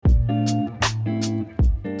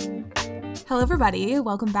Hello, everybody.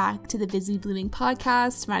 Welcome back to the Busy Blooming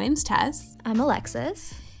podcast. My name's Tess. I'm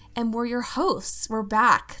Alexis. And we're your hosts. We're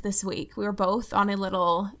back this week. We were both on a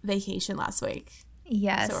little vacation last week.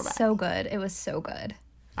 Yes, so good. It was so good.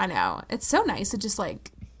 I know. It's so nice to just,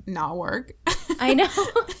 like, not work. I know.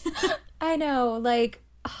 I know. Like,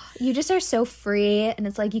 you just are so free, and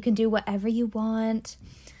it's like you can do whatever you want.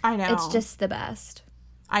 I know. It's just the best.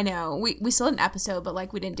 I know. We still had an episode, but,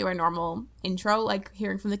 like, we didn't do our normal intro, like,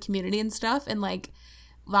 hearing from the community and stuff. And, like,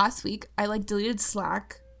 last week, I, like, deleted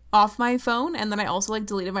Slack off my phone, and then I also, like,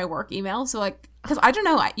 deleted my work email. So, like, because I don't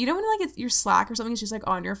know. You know when, like, it's your Slack or something is just, like,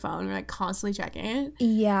 on your phone, you're, like, constantly checking it?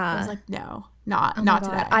 Yeah. I was like, no, not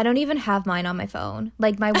today. I don't even have mine on my phone.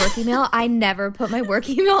 Like, my work email, I never put my work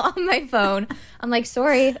email on my phone. I'm like,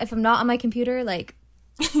 sorry, if I'm not on my computer, like,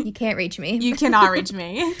 you can't reach me. You cannot reach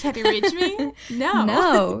me. Can you reach me? No.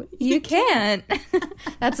 No, you can't.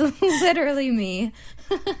 That's literally me.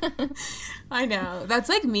 I know. That's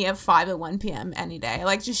like me at 5 at 1 p.m. any day. I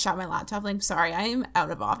like just shut my laptop. Like, sorry, I am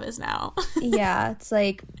out of office now. Yeah, it's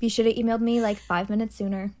like, you should have emailed me like 5 minutes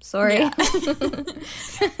sooner. Sorry. Yeah.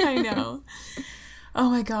 I know.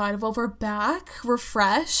 Oh my God. Well, we're back,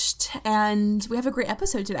 refreshed, and we have a great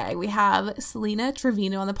episode today. We have Selena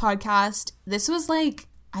Trevino on the podcast. This was like,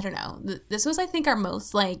 I don't know. This was, I think, our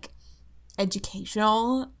most like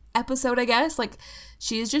educational episode, I guess. Like,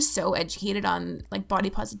 she is just so educated on like body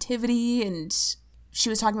positivity, and she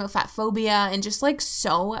was talking about fatphobia and just like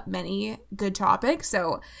so many good topics.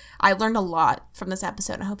 So I learned a lot from this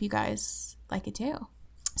episode. I hope you guys like it too.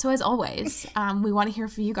 So as always, we want to hear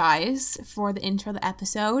from you guys for the intro of the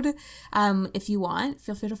episode. If you want,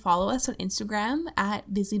 feel free to follow us on Instagram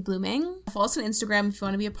at Busy Blooming. Follow us on Instagram if you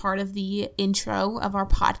want to be a part of the intro of our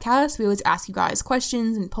podcast. We always ask you guys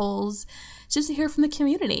questions and polls just to hear from the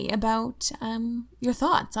community about your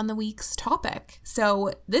thoughts on the week's topic.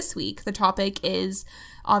 So this week, the topic is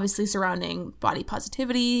obviously surrounding body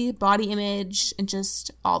positivity, body image, and just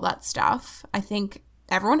all that stuff. I think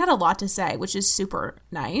everyone had a lot to say, which is super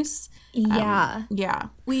nice. Yeah. Yeah.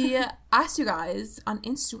 We asked you guys on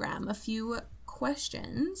Instagram a few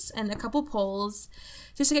questions and a couple polls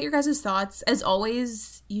just to get your guys' thoughts. As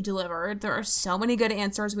always, you delivered. There are so many good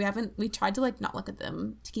answers. We tried to like not look at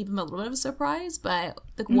them to keep them a little bit of a surprise, but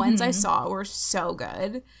the ones I saw were so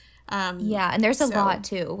good. Yeah, and there's a lot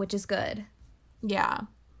too, which is good. Yeah.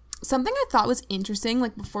 Something I thought was interesting,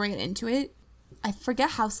 like before I get into it, I forget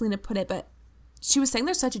how Selena put it, but she was saying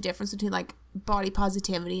there's such a difference between like body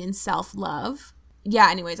positivity and self-love. Yeah,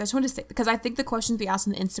 anyways, I just wanted to say, because I think the questions we asked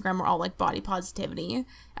on the Instagram were all like body positivity.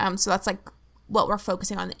 So that's like what we're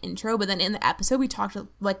focusing on in the intro. But then in the episode, we talked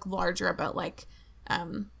like larger about like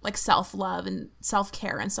self-love and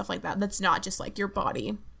self-care and stuff like that. That's not just like your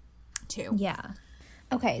body too. Yeah.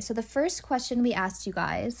 Okay, so the first question we asked you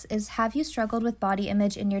guys is, have you struggled with body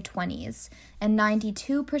image in your 20s? And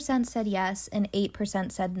 92% said yes and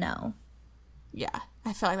 8% said no. Yeah,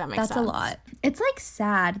 I feel like that makes sense. That's a lot. It's like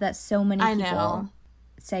sad that so many people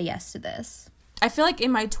say yes to this. I feel like in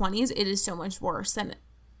my 20s, it is so much worse than,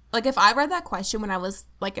 like, if I read that question when I was,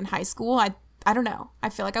 like, in high school, I don't know. I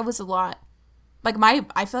feel like I was a lot, like,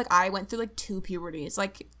 I feel like I went through, like, 2 puberties.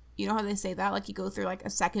 Like, you know how they say that? Like, you go through, like, a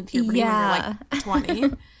second puberty when you're, like,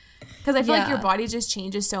 20? Because I feel like your body just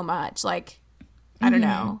changes so much. Like, I don't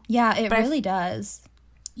know. Yeah, it really does.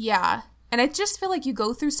 Yeah. And I just feel like you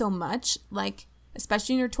go through so much, like,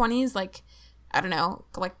 especially in your 20s, like, I don't know,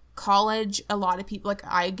 like college, a lot of people, like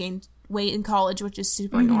I gained weight in college, which is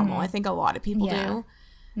super normal. I think a lot of people do.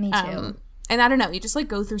 Me too. And I don't know, you just like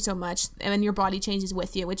go through so much and then your body changes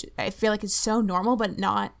with you, which I feel like is so normal, but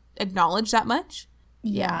not acknowledged that much.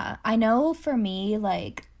 Yeah. I know for me,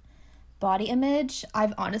 like, body image,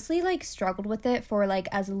 I've honestly like struggled with it for like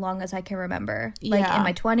as long as I can remember. Like in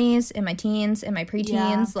my 20s, in my teens, in my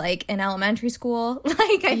preteens, like in elementary school.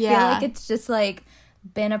 Like I feel like it's just like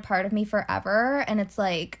been a part of me forever, and it's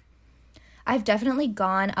like I've definitely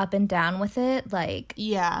gone up and down with it. Like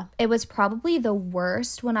it was probably the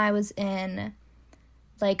worst when I was in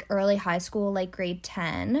like early high school, like grade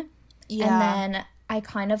 10. And then I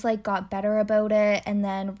kind of like got better about it, and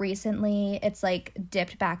then recently it's like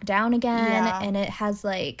dipped back down again, and it has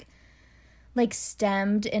like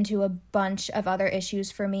stemmed into a bunch of other issues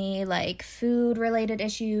for me, like food related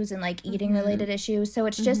issues and like eating related issues. So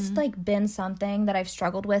it's just like been something that I've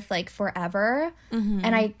struggled with like forever,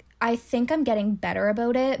 and I think I'm getting better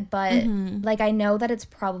about it, but like I know that it's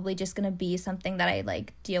probably just gonna be something that I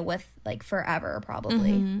like deal with like forever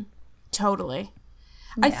probably. Totally.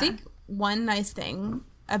 I think one nice thing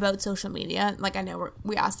about social media, like I know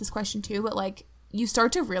we asked this question too, but like you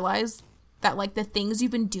start to realize that, like, the things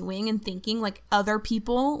you've been doing and thinking, like, other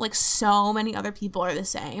people, like, so many other people are the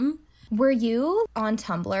same. Were you on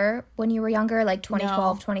Tumblr when you were younger, like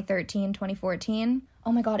 2012, No. 2013, 2014?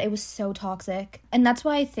 Oh my God, it was so toxic. And that's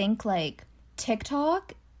why I think, like,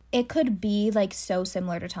 TikTok, it could be, like, so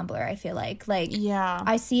similar to Tumblr, I feel like. Like, Yeah.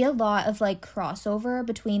 I see a lot of, like, crossover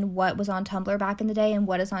between what was on Tumblr back in the day and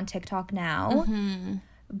what is on TikTok now. Mm-hmm.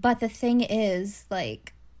 But the thing is,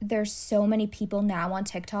 like, there's so many people now on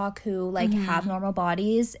TikTok who, like, have normal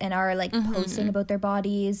bodies and are, like, posting about their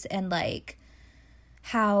bodies and, like,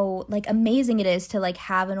 how, like, amazing it is to, like,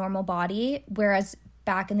 have a normal body. Whereas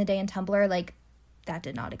back in the day in Tumblr, like, that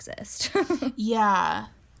did not exist. Yeah.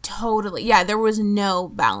 Totally. Yeah, there was no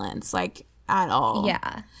balance, like, at all.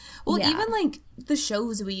 Yeah. Well, Yeah. even, like, the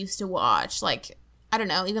shows we used to watch, like, I don't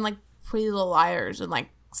know, even, like, Pretty Little Liars and, like,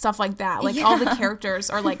 stuff like that. Like, all the characters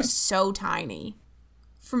are, like, so tiny.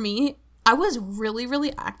 For me, I was really,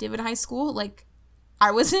 really active in high school. Like,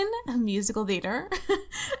 I was in a musical theater,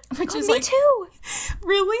 which is, me like... too.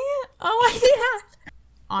 Really? Oh, my God. Yeah.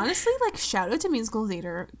 Honestly, like, shout out to musical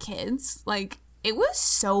theater kids. Like, it was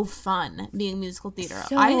so fun being musical theater.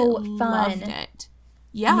 So I fun. loved it.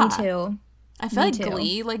 Yeah. Me too. I feel like too.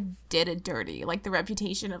 Glee, like, did it dirty. Like, the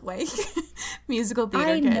reputation of, like, musical theater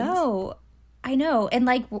I kids. I know. And,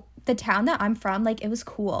 like, the town that I'm from, like, it was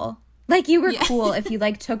cool. Like, you were cool if you,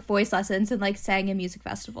 like, took voice lessons and, like, sang a music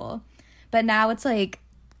festival. But now it's, like,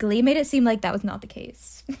 Glee made it seem like that was not the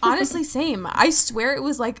case. Honestly, same. I swear it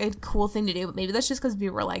was, like, a cool thing to do, but maybe that's just because we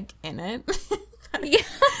were, like, in it. Yeah.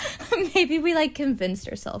 Maybe we, like, convinced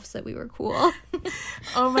ourselves that we were cool.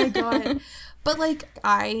 Oh, my God. But, like,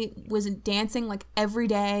 I was dancing, like, every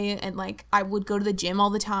day, and, like, I would go to the gym all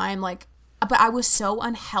the time, like, but I was so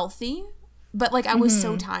unhealthy, but, like, I was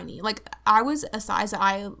so tiny. Like, I was a size that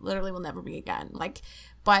I literally will never be again. Like,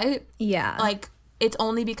 but, Yeah. like, it's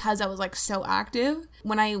only because I was, like, so active.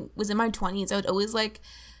 When I was in my 20s, I would always, like,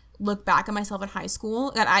 look back at myself in high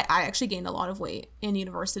school, and I actually gained a lot of weight in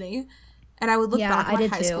university, and I would look back at my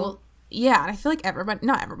high school. Yeah, and I feel like everybody,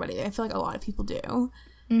 not everybody, I feel like a lot of people do.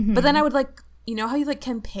 But then I would, like, you know how you, like,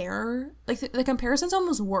 compare? Like, the comparison's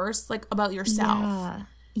almost worse, like, about yourself.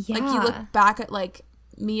 Yeah. Like, you look back at, like,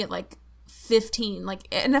 me at, like, 15, like,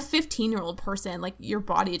 and a 15-year-old person, like, your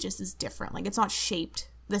body just is different. Like, it's not shaped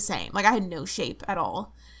the same. Like, I had no shape at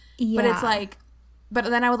all. Yeah. But it's, like, but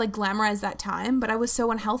then I would, like, glamorize that time, but I was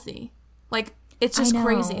so unhealthy. Like, it's just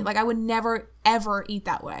crazy. Like, I would never, ever eat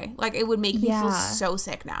that way. Like, it would make me feel so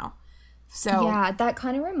sick now. So yeah, that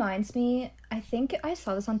kind of reminds me, I think I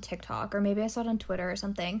saw this on TikTok or maybe I saw it on Twitter or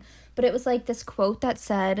something, but it was like this quote that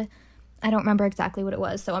said, I don't remember exactly what it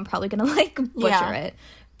was, so I'm probably gonna like butcher it,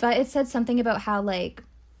 but it said something about how like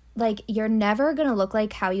you're never gonna look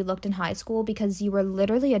like how you looked in high school because you were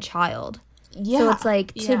literally a child. So it's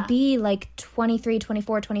like to be like 23,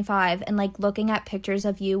 24, 25 and like looking at pictures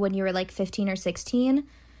of you when you were like 15 or 16,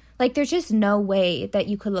 like, there's just no way that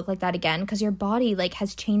you could look like that again because your body, like,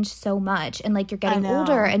 has changed so much. And, like, you're getting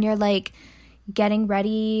older and you're, like, getting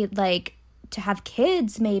ready, like, to have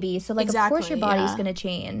kids maybe. So, like, of course your body's going to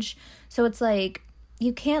change. So it's, like,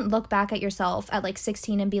 you can't look back at yourself at, like,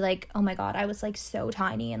 16 and be like, oh, my God, I was, like, so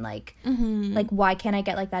tiny. And, like, like why can't I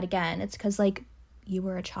get like that again? It's because, like, you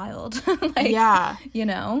were a child. Like, you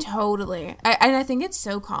know? Totally. And I think it's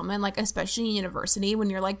so common, like, especially in university when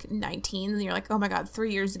you're, like, 19 and you're like, oh, my God,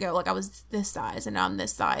 3 years ago, like, I was this size and now I'm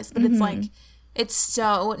this size. But it's, like, it's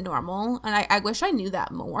so normal. And I wish I knew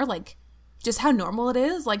that more, like, just how normal it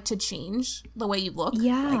is, like, to change the way you look.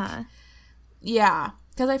 Yeah. Like, yeah.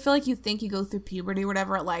 Because I feel like you think you go through puberty or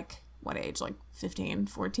whatever at, like, what age? Like, 15,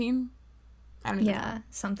 14? I don't even know.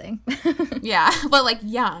 Something. Yeah, but like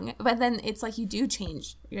young. But then it's like you do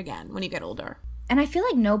change again when you get older. And I feel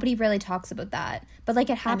like nobody really talks about that. But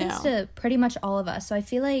like it happens to pretty much all of us. So I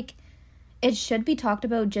feel like it should be talked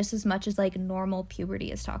about just as much as like normal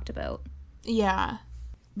puberty is talked about. Yeah.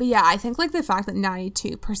 But yeah, I think like the fact that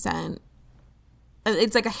 92%,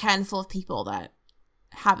 it's like a handful of people that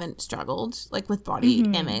haven't struggled like with body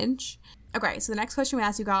image. Okay, so the next question we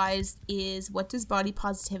asked you guys is, what does body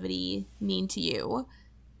positivity mean to you?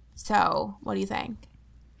 So, what do you think?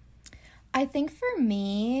 I think for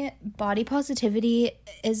me, body positivity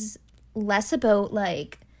is less about,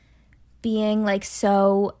 like, being, like,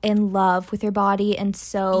 so in love with your body and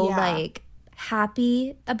so, like,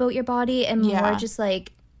 happy about your body and more just,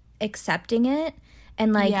 like, accepting it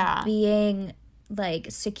and, like, being, like,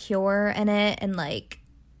 secure in it and, like,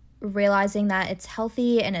 realizing that it's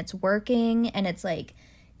healthy and it's working and it's like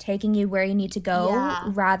taking you where you need to go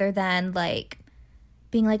rather than like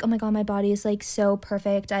being like, oh my God, my body is like so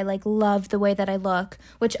perfect, I like love the way that I look,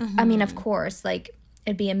 which I mean, of course, like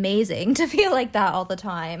it'd be amazing to feel like that all the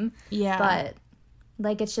time. Yeah. But,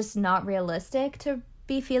 like, it's just not realistic to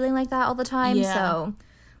be feeling like that all the time. Yeah. So,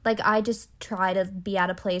 like, I just try to be at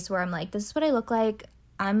a place where I'm like, this is what I look like.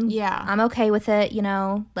 I'm okay with it, you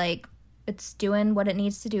know? Like, it's doing what it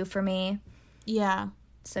needs to do for me. Yeah.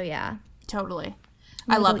 So, yeah. Totally.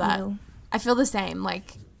 I love that. You? I feel the same.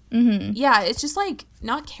 Like, yeah, it's just, like,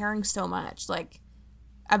 not caring so much, like,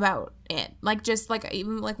 about it. Like, just, like,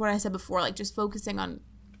 even, like, what I said before, like, just focusing on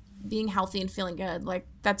being healthy and feeling good. Like,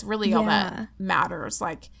 that's really all that matters.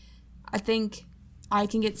 Like, I think I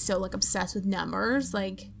can get so, like, obsessed with numbers,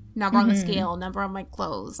 like, number on the scale, number on my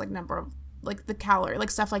clothes, like, number of, like, the calorie,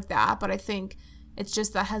 like, stuff like that. But I think it's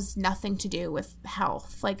just that has nothing to do with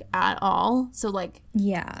health, like, at all. So, like,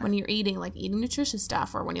 when you're eating, like, eating nutritious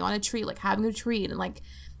stuff, or when you want a treat, like, having a treat, and, like,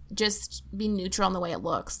 just be neutral on the way it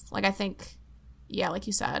looks. Like, I think, yeah, like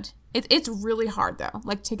you said, it's really hard, though,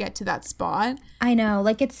 like, to get to that spot. I know.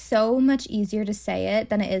 Like, it's so much easier to say it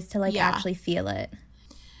than it is to, like, actually feel it.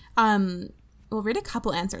 We'll read a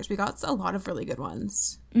couple answers. We got a lot of really good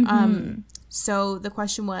ones. So the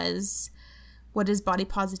question was, what does body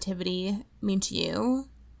positivity mean to you?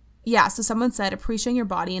 Yeah, so someone said appreciating your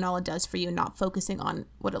body and all it does for you, not focusing on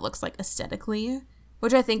what it looks like aesthetically,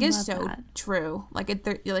 which I think is so true. Like,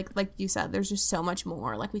 like you said, there's just so much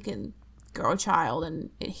more. Like, we can grow a child and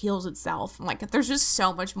it heals itself. Like, there's just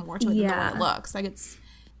so much more to it than the way it looks. Like, it's,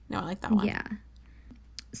 no, I like that one. Yeah.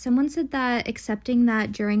 Someone said that accepting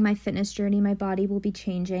that during my fitness journey, my body will be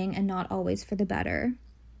changing and not always for the better.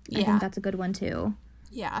 I think that's a good one, too.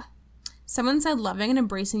 Yeah. Someone said loving and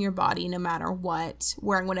embracing your body no matter what,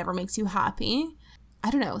 wearing whatever makes you happy. I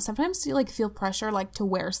don't know. Sometimes you, like, feel pressure, like, to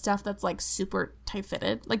wear stuff that's, like, super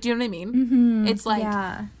tight-fitted. Like, do you know what I mean? It's, like,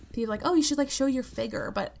 people are like, oh, you should, like, show your figure.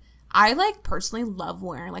 But I, like, personally love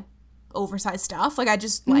wearing, like, oversized stuff. Like, I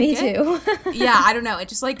just like it. Me too. Yeah, I don't know. It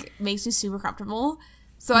just, like, makes me super comfortable.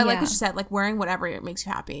 So I like what you said, like, wearing whatever makes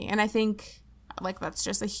you happy. And I think, like, that's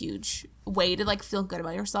just a huge way to, like, feel good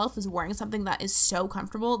about yourself, is wearing something that is so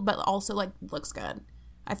comfortable but also, like, looks good.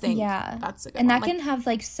 I think that's a good one. And that can have,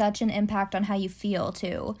 like, such an impact on how you feel,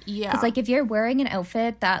 too. Yeah. Because, like, if you're wearing an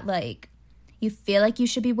outfit that, like, you feel like you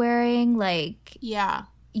should be wearing, like... Yeah.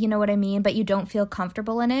 You know what I mean? But you don't feel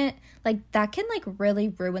comfortable in it. Like, that can, like, really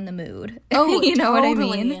ruin the mood. Oh, you know what I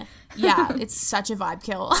mean? Yeah, it's such a vibe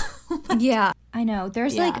kill. Yeah, I know.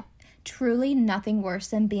 There's, like, truly nothing worse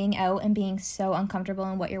than being out and being so uncomfortable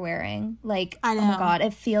in what you're wearing. Like, I know. Oh my God,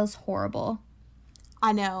 it feels horrible.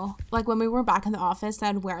 I know. Like, when we were back in the office,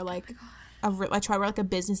 I'd wear, like, I try to wear, like, a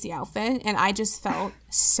businessy outfit, and I just felt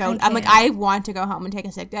so... I'm like, I want to go home and take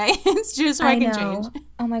a sick day. It's just so I can change.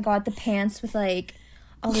 Oh my God, the pants with, like...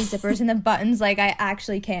 all these zippers and the buttons, like, I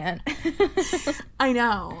actually can't. I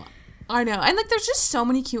know. And, like, there's just so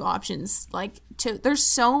many cute options. Like, there's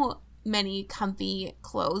so many comfy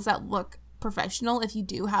clothes that look professional if you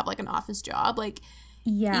do have, like, an office job. Like,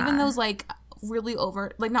 even those, like, really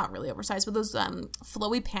not really oversized, but those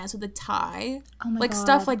flowy pants with a tie. Oh my God. Like,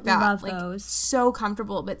 stuff like that. Love like, those. So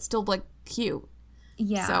comfortable, but still, like, cute.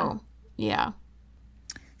 Yeah. So, yeah.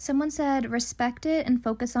 Someone said, respect it and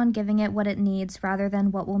focus on giving it what it needs rather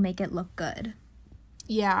than what will make it look good.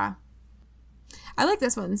 Yeah. I like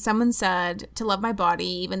this one. Someone said, to love my body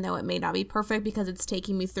even though it may not be perfect because it's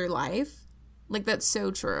taking me through life. Like, that's so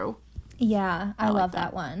true. Yeah, I love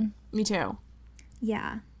that one. Me too.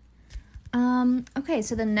 Yeah. Okay,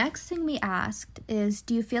 so the next thing we asked is,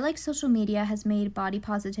 do you feel like social media has made body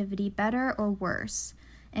positivity better or worse?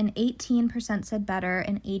 And 18% said better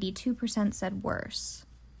and 82% said worse.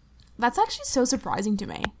 That's actually so surprising to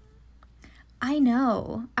me. I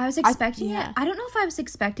know. I was expecting it. I don't know if I was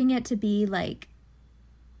expecting it to be, like,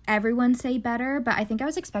 everyone say better, but I think I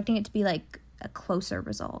was expecting it to be, like, a closer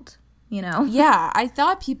result, you know? Yeah, I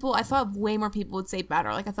thought way more people would say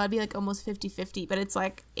better. Like, I thought it'd be, like, almost 50-50, but it's,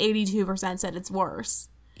 like, 82% said it's worse.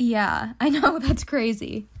 Yeah, I know. That's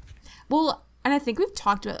crazy. Well, and I think we've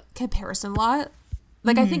talked about comparison a lot.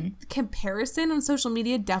 Like, I think comparison on social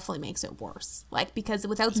media definitely makes it worse. Like, because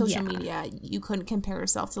without social media, you couldn't compare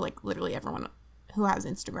yourself to, like, literally everyone who has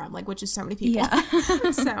Instagram, like, which is so many people. Yeah.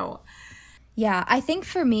 So. Yeah, I think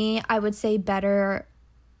for me, I would say better,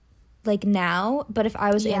 like, now. But if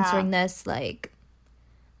I was answering this, like,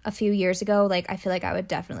 a few years ago, like, I feel like I would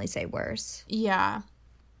definitely say worse. Yeah,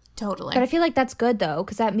 totally. But I feel like that's good, though,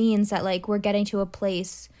 because that means that, like, we're getting to a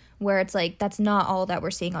place where it's, like, that's not all that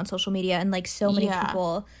we're seeing on social media. And, like, so many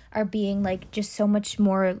people are being, like, just so much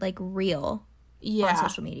more, like, real on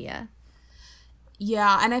social media.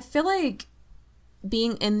 Yeah, and I feel like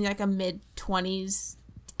being in, like, a mid-20s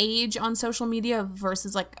age on social media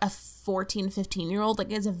versus like a 14, 15-year-old,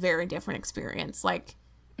 like is a very different experience. Like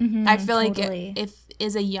I feel totally. like if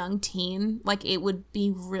is a young teen, like it would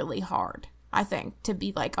be really hard, I think, to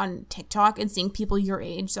be like on TikTok and seeing people your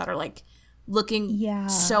age that are like looking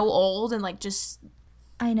so old and like just.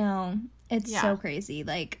 I know. It's so crazy.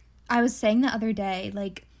 Like I was saying the other day,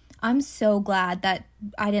 like I'm so glad that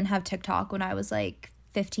I didn't have TikTok when I was like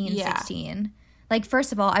 15, 16. Like,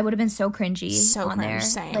 first of all, I would have been so cringy on there.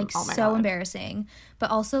 Same. Like, oh my so God. embarrassing.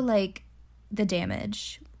 But also, like, the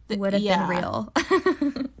damage would have been real.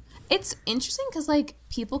 It's interesting because, like,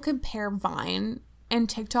 people compare Vine and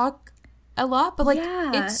TikTok a lot. But, like,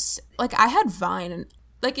 it's, like, I had Vine and,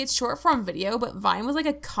 like, it's short form video, but Vine was, like,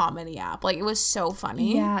 a comedy app. Like, it was so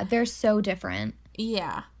funny. Yeah, they're so different.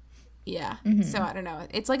 Yeah. So, I don't know.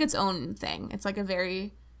 It's, like, its own thing. It's, like, a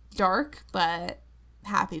very dark, but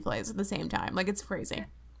happy place at the same time. Like, it's crazy.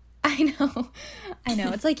 I know.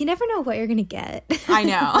 It's like you never know what you're gonna get. I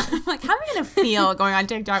know. Like, how am I gonna feel going on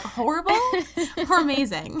TikTok? Horrible or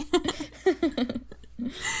amazing?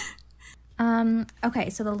 Okay,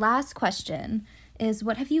 so the last question is,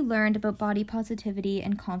 what have you learned about body positivity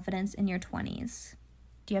and confidence in your 20s?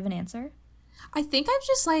 Do you have an answer? I think I've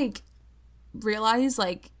just like realized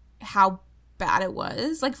like how bad it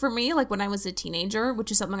was. Like for me, like when I was a teenager,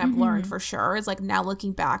 which is something I've learned for sure, is like now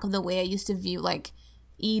looking back on the way I used to view like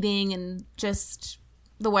eating and just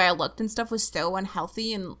the way I looked and stuff was so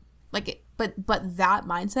unhealthy, and like but that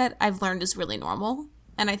mindset I've learned is really normal,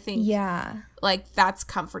 and I think like that's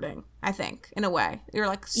comforting. I think in a way, you're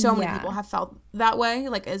like so many people have felt that way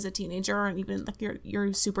like as a teenager and even like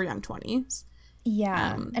your super young 20s.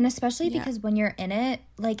 And especially because when you're in it,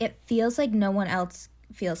 like it feels like no one else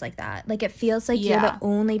feels like that. Like it feels like you're the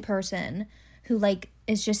only person who like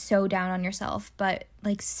is just so down on yourself, but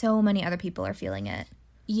like so many other people are feeling it.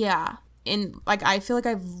 And like I feel like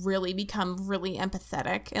I've really become really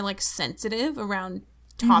empathetic and like sensitive around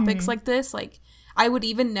topics like this. Like I would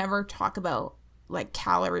even never talk about like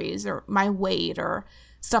calories or my weight or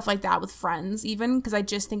stuff like that with friends, even because I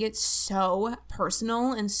just think it's so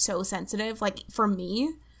personal and so sensitive, like for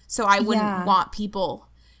me. So I wouldn't want people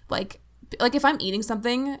like if I'm eating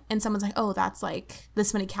something and someone's like, oh, that's like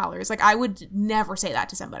this many calories, like I would never say that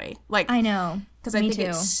to somebody. Like I know, because I think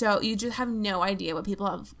it's so, you just have no idea what people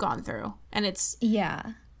have gone through, and it's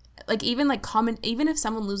like even like even if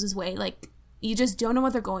someone loses weight, like you just don't know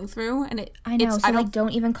what they're going through, and I know. So like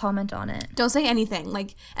don't even comment on it. Don't say anything,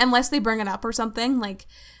 like unless they bring it up or something. Like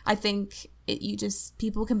I think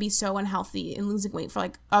people can be so unhealthy and losing weight for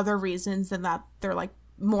like other reasons than that they're like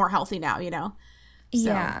more healthy now, you know.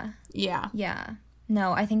 So, yeah.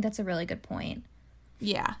 No, I think that's a really good point.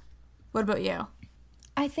 Yeah. What about you?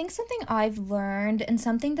 I think something I've learned and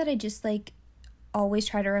something that I just like always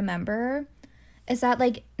try to remember is that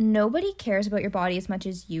like nobody cares about your body as much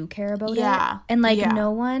as you care about it. And like no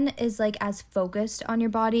one is like as focused on your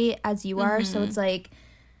body as you are. So it's like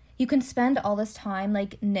you can spend all this time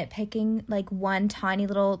like nitpicking like one tiny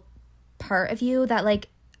little part of you that like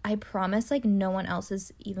I promise like no one else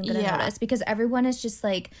is even gonna notice, because everyone is just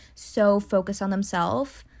like so focused on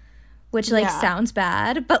themselves, which like sounds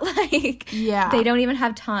bad, but like they don't even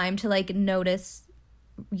have time to like notice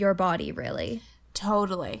your body, really.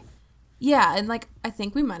 Totally. Yeah, and like I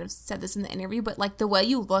think we might have said this in the interview, but like the way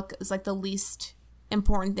you look is like the least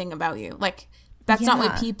important thing about you. Like that's not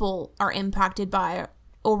what people are impacted by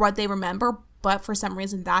or what they remember, but for some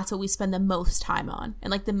reason that's what we spend the most time on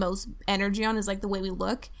and like the most energy on is like the way we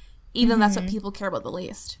look, even though that's what people care about the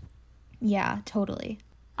least. Yeah, totally.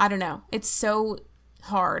 I don't know. It's so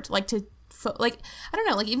hard like to like I don't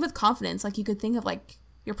know, like even with confidence, like you could think of like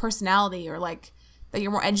your personality or like that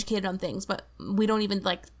you're more educated on things, but we don't even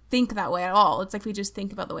like think that way at all. It's like we just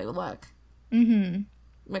think about the way we look.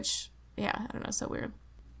 Which I don't know, so weird.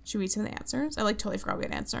 Should we read some of the answers? I like totally forgot we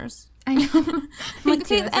had answers. I know. I'm like,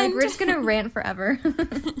 okay, it's like we're just gonna rant forever.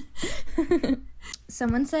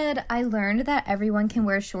 Someone said, I learned that everyone can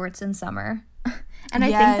wear shorts in summer. And I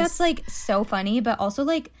think that's like so funny, but also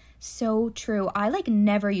like so true. I like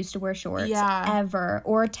never used to wear shorts ever,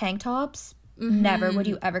 or tank tops. Never would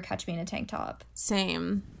you ever catch me in a tank top.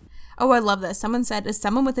 Same. Oh, I love this. Someone said, as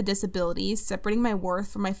someone with a disability, separating my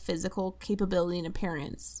worth from my physical capability and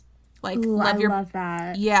appearance. Like, ooh, I love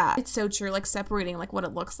that. Yeah, it's so true. Like separating like what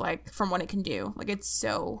it looks like from what it can do. Like it's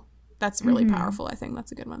so, that's really powerful. I think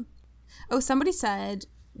that's a good one. Oh, somebody said,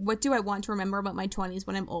 what do I want to remember about my 20s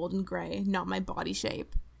when I'm old and gray, not my body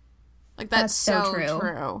shape? Like that's so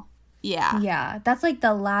true. Yeah. Yeah, that's like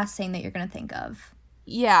the last thing that you're going to think of.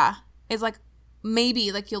 Yeah. It's like,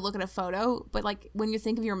 maybe like you'll look at a photo, but like when you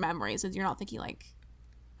think of your memories, you're not thinking like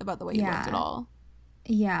about the way you looked at all.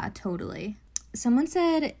 Yeah, totally. Someone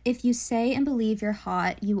said, if you say and believe you're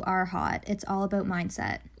hot, you are hot. It's all about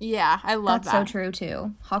mindset. Yeah, I love that. That's so true,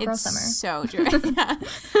 too. Hot girl summer. It's so true. Yeah.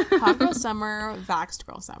 Hot girl summer, vaxxed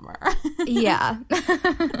girl summer. Yeah.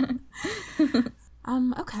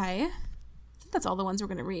 Okay. I think that's all the ones we're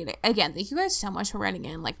going to read. Again, thank you guys so much for writing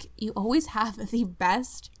in. Like, you always have the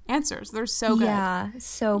best answers. They're so good. Yeah,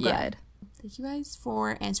 so good. Yeah. Thank you guys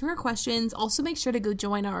for answering our questions. Also, make sure to go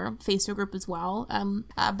join our Facebook group as well.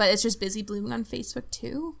 But it's just Busy Blooming on Facebook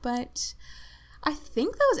too. But I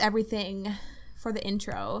think that was everything for the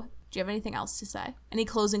intro. Do you have anything else to say? Any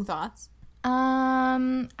closing thoughts?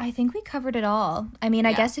 I think we covered it all. I mean,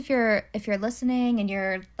 I guess if you're listening and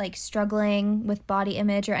you're like struggling with body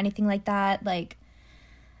image or anything like that, like,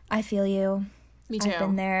 I feel you. Me too. I've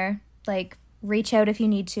been there. Like, reach out if you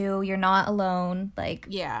need to. You're not alone. Like,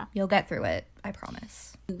 you'll get through it. I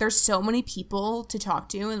promise. There's so many people to talk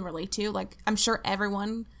to and relate to. Like, I'm sure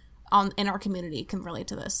everyone in our community can relate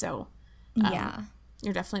to this. So,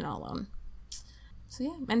 you're definitely not alone. So,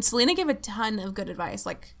 yeah. And Selena gave a ton of good advice.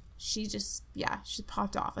 Like, she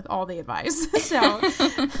popped off with all the advice. So,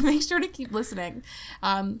 make sure to keep listening.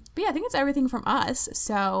 But yeah, I think it's everything from us.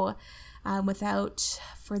 So, without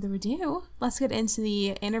further ado, let's get into the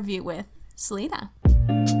interview with Selena.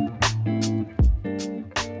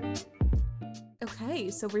 Okay,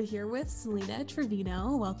 so we're here with Selena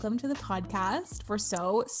Trevino. Welcome to the podcast. We're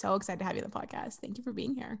so excited to have you on the podcast. Thank you for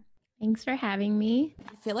being here. Thanks for having me.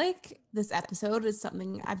 I feel like this episode is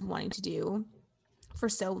something I've been wanting to do for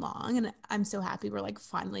so long, and I'm so happy we're like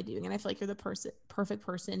finally doing it. I feel like you're the perfect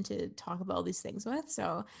person to talk about all these things with,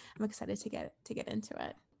 so I'm excited to get into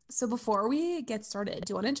it. So before we get started,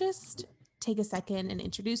 do you want to just take a second and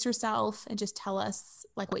introduce yourself and just tell us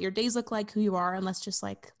like what your days look like, who you are, and let's just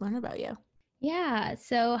like learn about you. Yeah.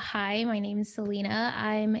 So hi, my name is Selena.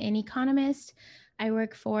 I'm an economist. I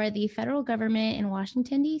work for the federal government in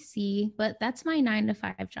Washington, D.C., but that's my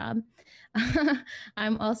 9-to-5 job.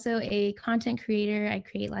 I'm also a content creator. I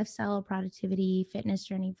create lifestyle, productivity, fitness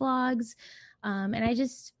journey vlogs, and I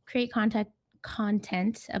just create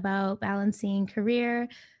content about balancing career,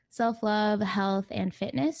 self-love, health, and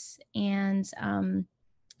fitness. And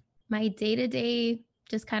my day-to-day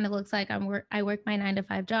just kind of looks like I work my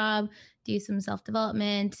 9-to-5 job, do some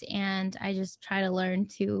self-development, and I just try to learn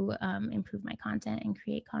to improve my content and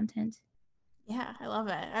create content. Yeah, I love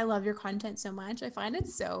it. I love your content so much. I find it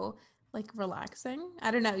so like relaxing.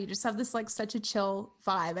 I don't know. You just have this like such a chill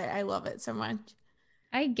vibe. I love it so much.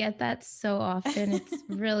 I get that so often. It's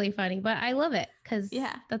really funny, but I love it because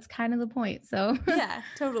that's kind of the point. So yeah,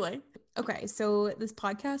 totally. Okay, so this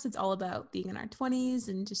podcast, it's all about being in our 20s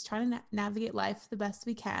and just trying to navigate life the best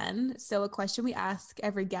we can. So a question we ask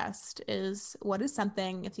every guest is, what is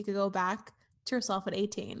something, if you could go back to yourself at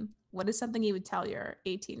 18, what is something you would tell your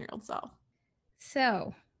 18-year-old self?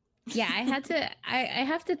 So, yeah, I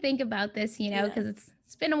have to think about this, because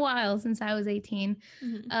it's been a while since I was 18.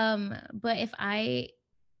 Mm-hmm. But if I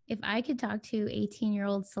could talk to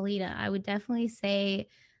 18-year-old Selena, I would definitely say,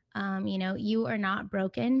 you are not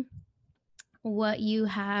broken. What you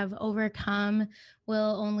have overcome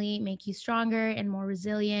will only make you stronger and more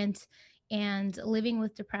resilient. And living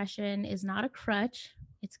with depression is not a crutch.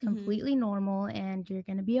 It's completely normal, and you're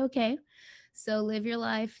going to be okay. So live your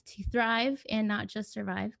life to thrive and not just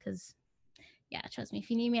survive. Because, trust me,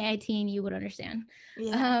 if you knew me at 18, you would understand.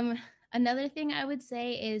 Yeah. Another thing I would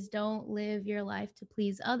say is don't live your life to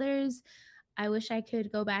please others. I wish I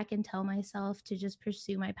could go back and tell myself to just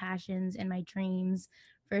pursue my passions and my dreams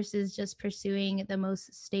versus just pursuing the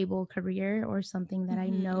most stable career or something that I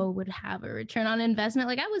know would have a return on investment.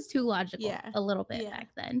 Like, I was too logical a little bit back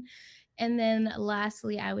then. And then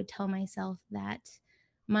lastly, I would tell myself that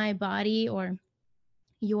my body or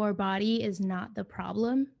your body is not the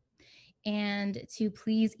problem, and to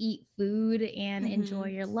please eat food and enjoy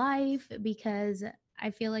your life, because I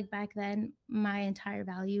feel like back then my entire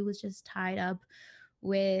value was just tied up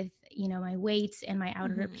with, my weight and my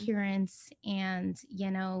outer appearance. And,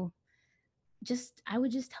 I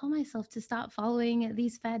would just tell myself to stop following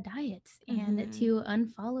these fad diets and to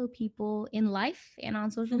unfollow people in life and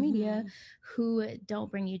on social media who don't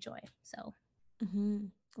bring you joy. So.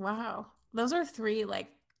 Wow. Those are 3 like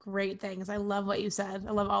great things. I love what you said.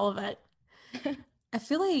 I love all of it. I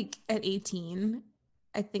feel like at 18,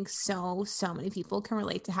 I think so many people can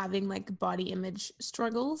relate to having like body image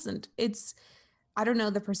struggles, and I don't know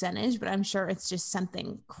the percentage, but I'm sure it's just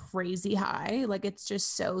something crazy high. Like, it's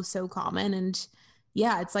just so common. And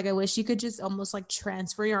yeah, it's like, I wish you could just almost like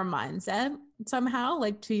transfer your mindset somehow,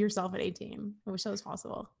 like to yourself at 18. I wish that was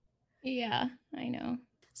possible. Yeah, I know.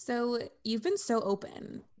 So you've been so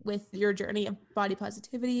open with your journey of body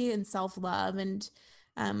positivity and self-love. And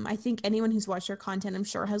I think anyone who's watched your content, I'm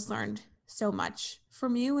sure, has learned so much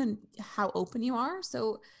from you and how open you are.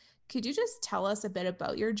 So could you just tell us a bit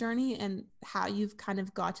about your journey and how you've kind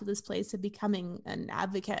of got to this place of becoming an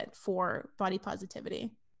advocate for body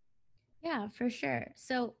positivity? Yeah, for sure.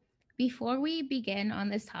 So before we begin on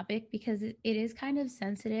this topic, because it is kind of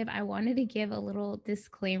sensitive, I wanted to give a little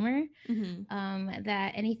disclaimer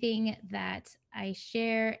that anything that I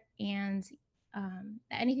share and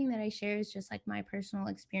anything that I share is just like my personal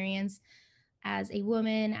experience as a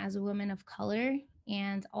woman of color,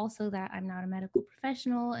 and also that I'm not a medical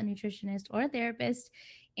professional, a nutritionist, or a therapist.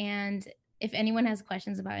 And if anyone has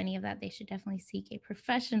questions about any of that, they should definitely seek a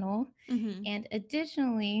professional. And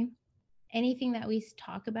additionally, anything that we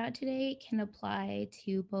talk about today can apply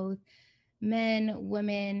to both men,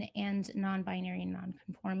 women, and non-binary and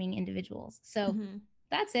non-conforming individuals. So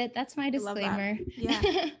that's it. That's my disclaimer.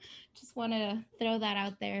 Yeah. Just want to throw that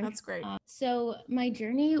out there. That's great. So my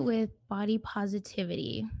journey with body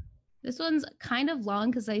positivity, this one's kind of long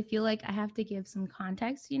because I feel like I have to give some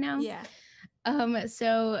context, Yeah.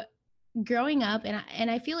 So growing up, and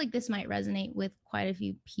I feel like this might resonate with quite a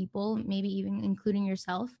few people, maybe even including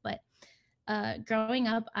yourself, but growing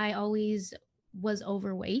up, I always was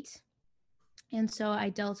overweight. And so I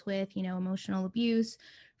dealt with, emotional abuse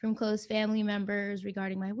from close family members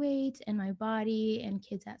regarding my weight and my body, and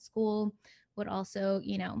kids at school would also,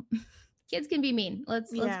 kids can be mean.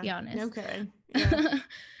 Let's be honest. Okay. Yeah.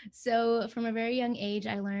 So from a very young age,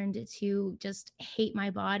 I learned to just hate my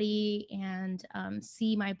body and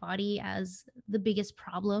see my body as the biggest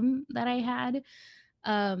problem that I had.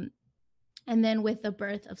 And then with the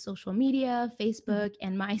birth of social media, Facebook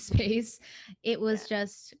and MySpace, it was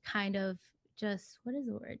just kind of what is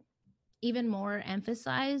the word? Even more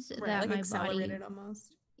emphasized Right, that like my accelerated body,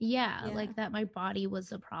 almost. yeah, like that my body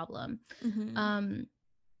was a problem.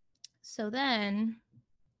 So then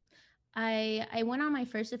I went on my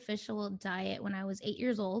first official diet when I was 8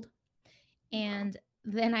 years old. And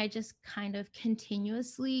then I just kind of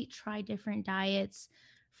continuously tried different diets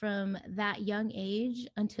from that young age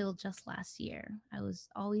until just last year. I was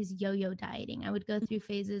always yo-yo dieting. I would go through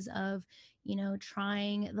phases of,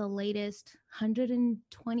 trying the latest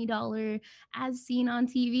 $120 as seen on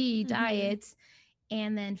TV diet,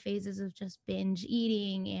 and then phases of just binge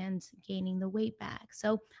eating and gaining the weight back.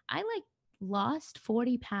 So I lost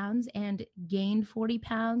 40 pounds and gained 40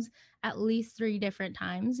 pounds at least 3 different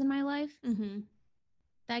times in my life.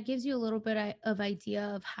 That gives you a little bit of idea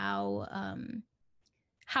of how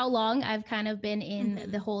long I've kind of been in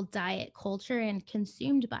the whole diet culture and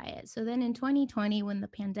consumed by it. So then in 2020, when the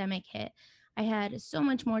pandemic hit, I had so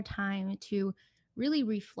much more time to really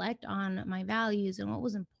reflect on my values and what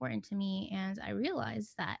was important to me. And I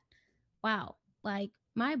realized that, wow, like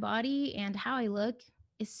my body and how I look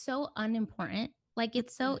is so unimportant. Like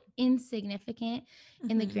it's so insignificant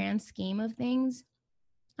in the grand scheme of things.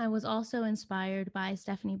 I was also inspired by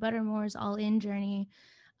Stephanie Buttermore's All In journey.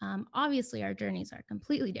 Obviously, our journeys are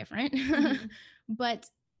completely different, but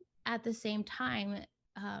at the same time,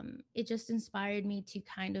 it just inspired me to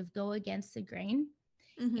kind of go against the grain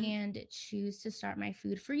and choose to start my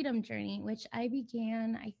food freedom journey, which I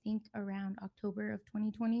began, I think, around October of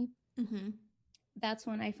 2020. That's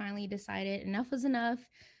when I finally decided enough was enough.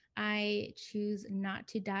 I choose not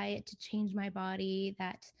to diet to change my body,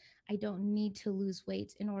 that I don't need to lose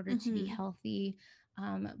weight in order to be healthy,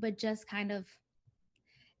 but just kind of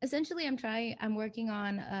essentially I'm working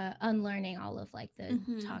on unlearning all of like the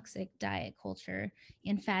toxic diet culture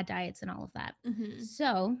and fad diets and all of that.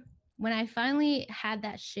 So when I finally had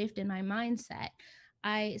that shift in my mindset,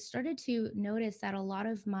 I started to notice that a lot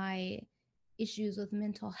of my issues with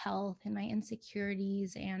mental health and my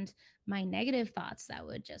insecurities and my negative thoughts that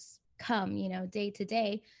would just come, day to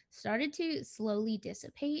day, started to slowly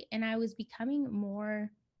dissipate. And I was becoming more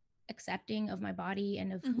accepting of my body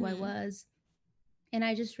and of who I was. And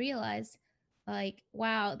I just realized, like,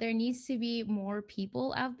 wow, there needs to be more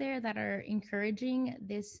people out there that are encouraging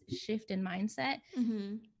this shift in mindset.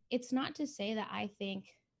 It's not to say that I think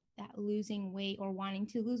that losing weight or wanting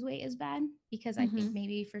to lose weight is bad, because I think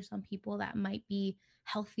maybe for some people that might be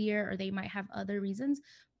healthier or they might have other reasons.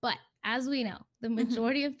 But as we know, the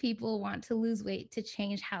majority of people want to lose weight to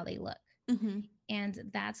change how they look. And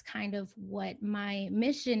that's kind of what my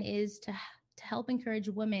mission is, to help encourage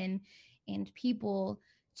women and people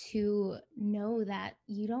to know that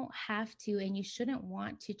you don't have to and you shouldn't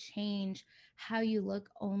want to change how you look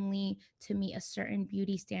only to meet a certain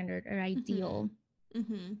beauty standard or ideal.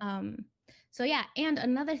 So yeah, and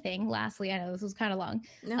another thing, lastly, I know this was kind of long.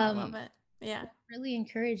 No, I love it. Yeah. What really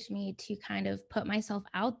encouraged me to kind of put myself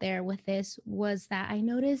out there with this was that I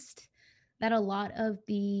noticed that a lot of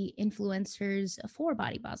the influencers for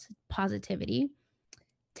body positivity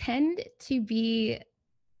tend to be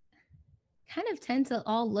tend to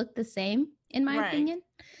all look the same, in my opinion.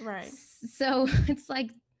 Right. So it's like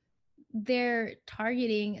they're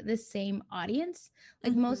targeting the same audience.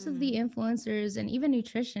 Like most of the influencers and even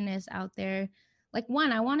nutritionists out there, like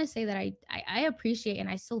one, I want to say that I appreciate and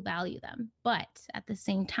I still value them, but at the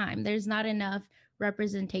same time, there's not enough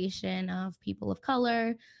representation of people of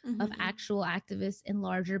color, of actual activists in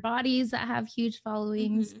larger bodies that have huge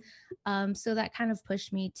followings. So that kind of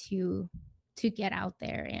pushed me to get out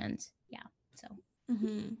there, and yeah. So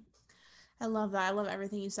I love that. I love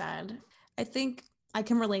everything you said. I think I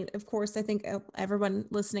can relate. Of course, I think everyone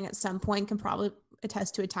listening at some point can probably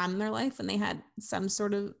attest to a time in their life when they had some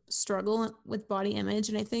sort of struggle with body image.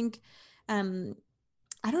 And I think,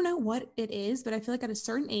 I don't know what it is, but I feel like at a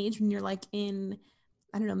certain age when you're like in,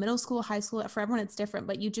 I don't know, middle school, high school, for everyone it's different,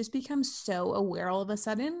 but you just become so aware all of a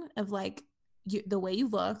sudden of like the way you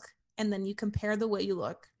look, and then you compare the way you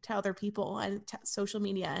look to other people and social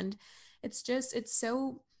media. And it's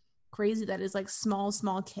so crazy that is like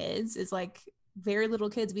small kids is like very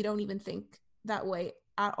little kids. We don't even think that way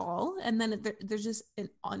at all. And then there's just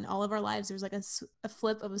on all of our lives, there's like a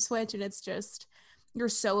flip of a switch, and it's just, you're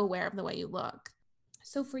so aware of the way you look.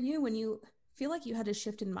 So for you, when you feel like you had a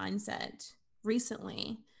shift in mindset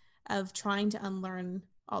recently of trying to unlearn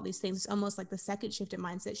all these things, it's almost like the second shift in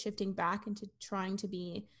mindset, shifting back into trying to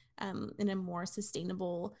be in a more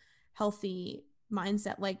sustainable, healthy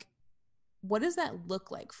mindset. Like, what does that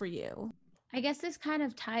look like for you? I guess this kind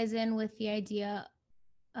of ties in with the idea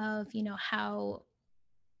of,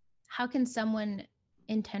 how can someone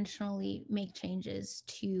intentionally make changes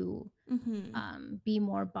to be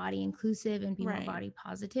more body inclusive and be more body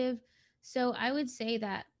positive. So I would say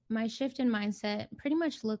that my shift in mindset pretty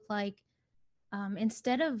much looked like,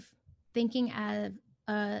 instead of thinking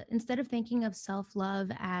of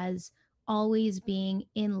self-love as always being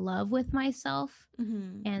in love with myself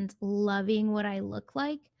and loving what I look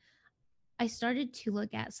like, I started to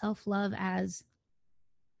look at self-love as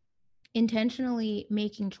intentionally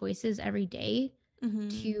making choices every day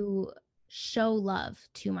to show love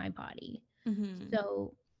to my body.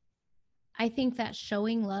 So I think that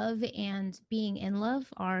showing love and being in love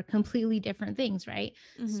are completely different things, right?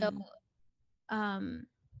 So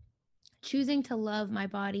choosing to love my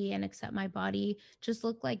body and accept my body just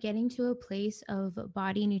looked like getting to a place of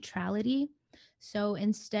body neutrality. So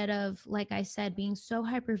instead of, like I said, being so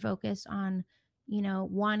hyper focused on,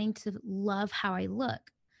 wanting to love how I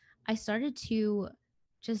look, I started to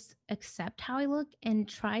just accept how I look and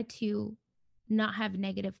try to not have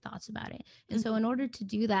negative thoughts about it. And so in order to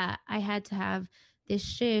do that, I had to have this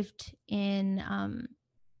shift in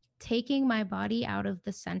taking my body out of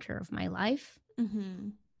the center of my life.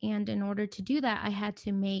 And in order to do that, I had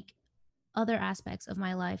to make other aspects of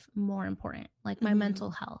my life more important, like my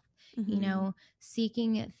mental health,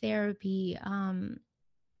 seeking therapy,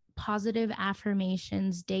 positive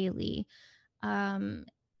affirmations daily,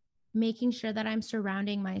 making sure that I'm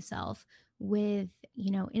surrounding myself with,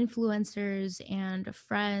 influencers and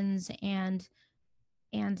friends and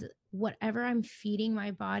whatever I'm feeding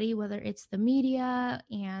my body, whether it's the media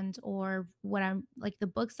and or what I'm like the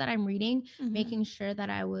books that I'm reading, making sure that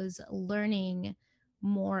I was learning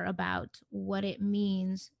more about what it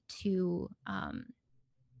means to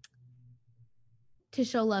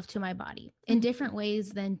show love to my body in different ways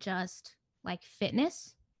than just like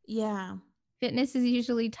fitness. Yeah. Fitness is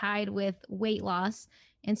usually tied with weight loss.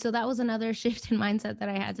 And so that was another shift in mindset that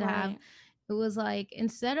I had to have. It was like,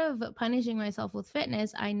 instead of punishing myself with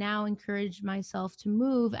fitness, I now encourage myself to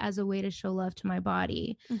move as a way to show love to my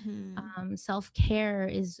body. Self-care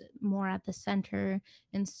is more at the center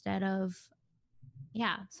instead of,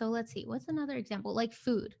 So let's see. What's another example? Like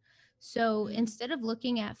food. So instead of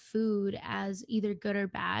looking at food as either good or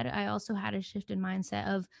bad, I also had a shift in mindset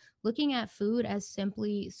of looking at food as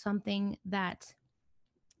simply something that,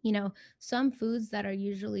 some foods that are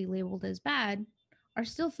usually labeled as bad are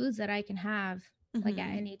still foods that I can have like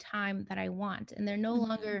at any time that I want. And they're no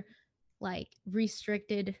longer like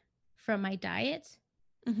restricted from my diet.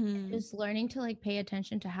 Just learning to like pay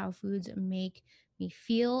attention to how foods make me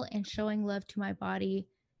feel and showing love to my body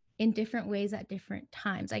in different ways at different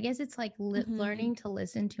times. I guess it's like learning to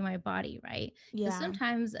listen to my body, right? Because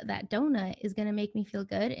sometimes that donut is going to make me feel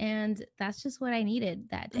good and that's just what I needed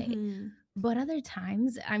that day. But other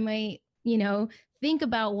times I might, think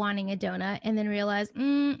about wanting a donut and then realize,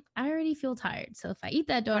 I already feel tired. So if I eat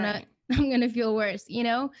that donut, I'm going to feel worse, you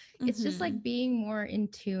know? It's just like being more in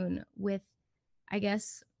tune with, I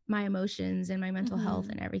guess, my emotions and my mental health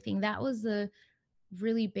and everything. That was the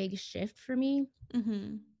really big shift for me.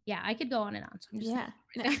 Yeah, I could go on and on. So I'm just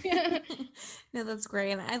No, that's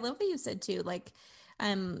great. And I love what you said too. Like,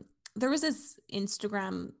 there was this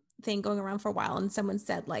Instagram thing going around for a while, and someone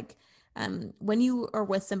said like, when you are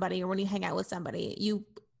with somebody or when you hang out with somebody, you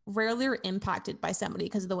rarely are impacted by somebody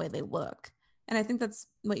because of the way they look. And I think that's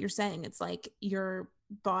what you're saying. It's like your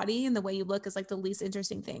body and the way you look is like the least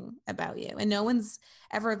interesting thing about you. And no one's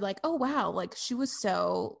ever like, oh wow, like she was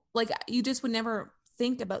so like you just would never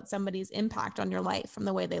think about somebody's impact on your life from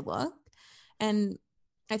the way they look. And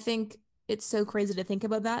I think it's so crazy to think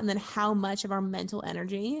about that. And then how much of our mental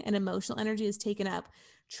energy and emotional energy is taken up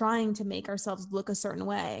trying to make ourselves look a certain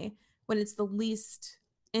way when it's the least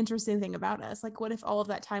interesting thing about us. Like, what if all of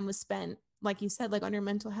that time was spent, like you said, like on your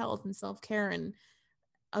mental health and self-care and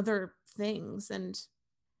other things? And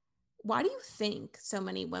why do you think so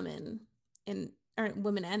many women in or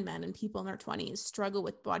women and men and people in their 20s struggle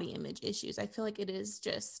with body image issues? I feel like it is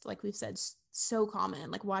just like we've said so common.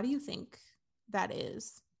 Like, why do you think that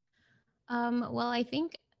is? Well, I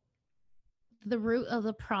think the root of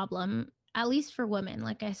the problem, at least for women,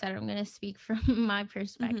 like I said, I'm going to speak from my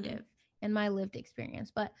perspective and my lived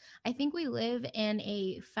experience, but I think we live in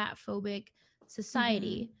a fat phobic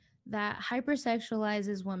society that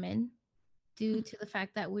hypersexualizes women due to the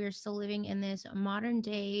fact that we're still living in this modern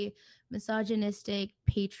day misogynistic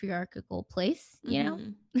patriarchal place, you know?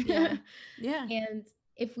 Yeah. Yeah. And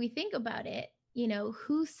if we think about it, you know,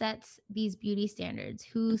 who sets these beauty standards?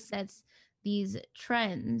 Who sets these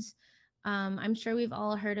trends? I'm sure we've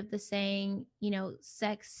all heard of the saying, you know,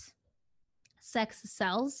 sex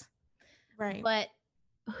sells. Right. But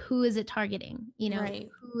who is it targeting? You know,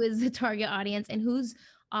 who is the target audience and who's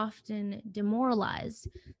often demoralized?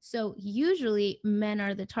 So usually men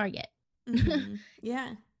are the target.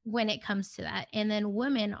 Yeah. When it comes to that. And then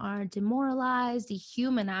women are demoralized,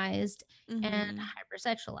 dehumanized, and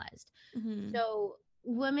hypersexualized. So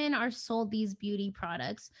women are sold these beauty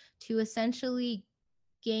products to essentially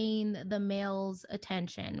gain the male's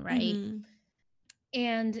attention, right?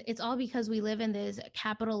 And it's all because we live in this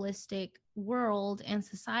capitalistic world and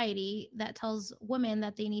society that tells women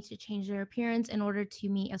that they need to change their appearance in order to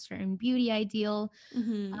meet a certain beauty ideal.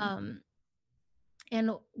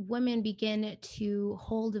 And women begin to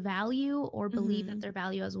hold value or believe that their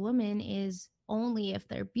value as a woman is only if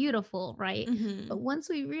they're beautiful, right? But once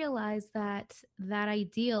we realize that that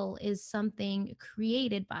ideal is something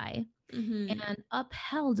created by and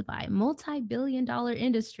upheld by multi-billion-dollar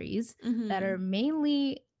industries that are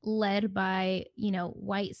mainly led by, you know,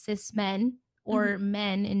 white cis men or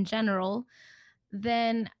men in general,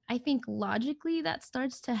 then I think logically that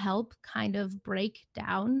starts to help kind of break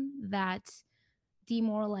down that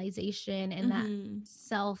demoralization and that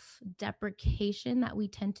self-deprecation that we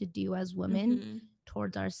tend to do as women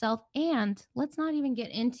towards ourselves. And let's not even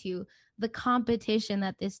get into the competition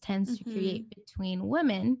that this tends to create between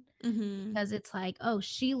women, because it's like, oh,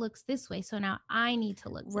 she looks this way, so now I need to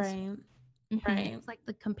look this way. Right. It's like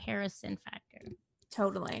the comparison factor.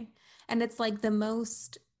 Totally. And it's like the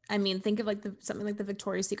most, I mean, think of like something like the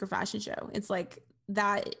Victoria's Secret fashion show. It's like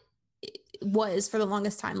that was for the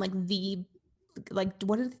longest time like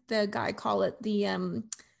what did the guy call it? The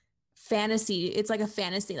fantasy. It's like a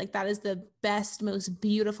fantasy. Like that is the best, most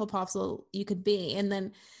beautiful possible you could be. And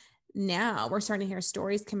then now we're starting to hear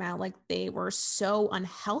stories come out like they were so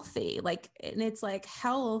unhealthy. Like, and it's like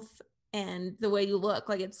health and the way you look,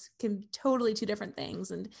 like it's totally two different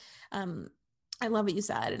things. And I love what you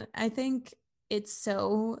said. And I think it's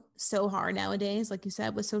so hard nowadays, like you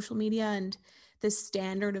said, with social media and this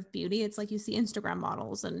standard of beauty. It's like you see Instagram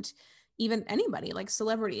models and even anybody like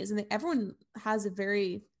celebrities, and everyone has a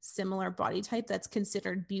very similar body type that's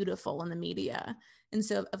considered beautiful in the media. And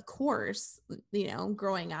so, of course, you know,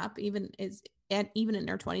 growing up, even in our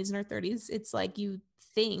 20s and our 30s, it's like you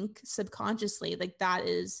think subconsciously like that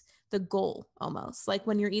is the goal almost. Like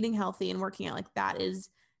when you're eating healthy and working out, like that is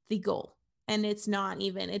the goal. And it's not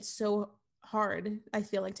even, it's so hard, I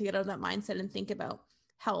feel like, to get out of that mindset and think about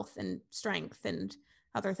health and strength and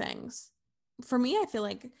other things. For me, I feel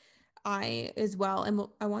like I as well, and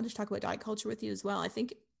I wanted to talk about diet culture with you as well. I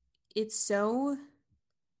think it's so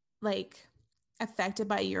like affected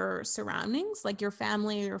by your surroundings, like your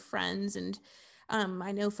family or your friends. And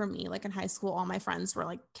I know for me, like in high school, all my friends were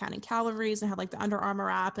like counting calories and had like the Under Armour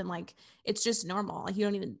app, and like it's just normal. Like you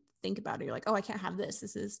don't even think about it. You're like, oh, I can't have this.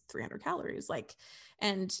 This is 300 calories. Like,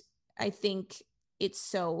 and I think it's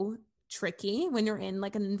so tricky when you're in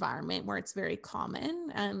like an environment where it's very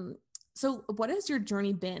common. So what has your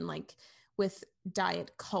journey been like with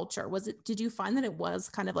diet culture? Did you find that it was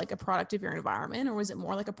kind of like a product of your environment, or was it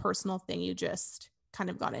more like a personal thing you just kind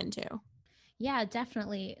of got into? Yeah,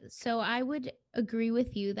 definitely. So I would agree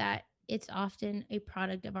with you that it's often a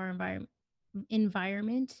product of our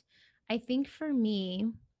environment. I think for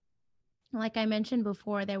me, like I mentioned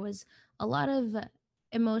before, there was a lot of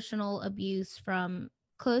emotional abuse from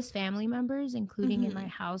close family members, including in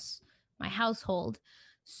Mm-hmm. my household.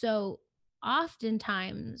 So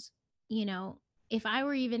oftentimes, if I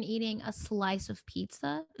were even eating a slice of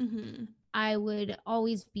pizza, Mm-hmm. I would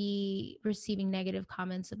always be receiving negative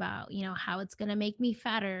comments about, how it's going to make me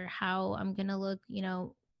fatter, how I'm going to look,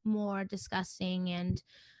 more disgusting, and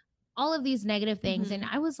all of these negative things. And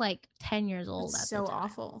Mm-hmm. I was like 10 years That's old at the so time.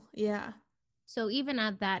 awful. Yeah. So even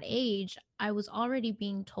at that age, I was already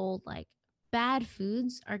being told like bad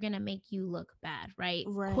foods are going to make you look bad, right?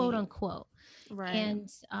 Quote Right. unquote. Right. And,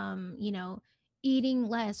 eating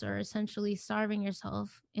less or essentially starving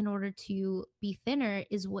yourself in order to be thinner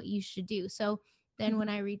is what you should do. So then when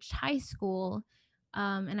I reached high school,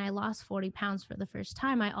 and I lost 40 pounds for the first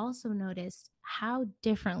time, I also noticed how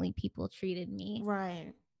differently people treated me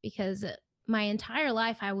Right. because my entire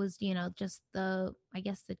life I was, just I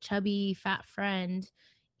guess the chubby fat friend.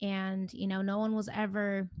 And, no one was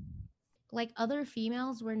ever like other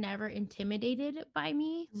females were never intimidated by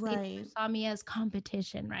me. They never Right. saw me as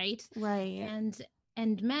competition, right? Right.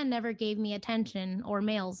 And men never gave me attention, or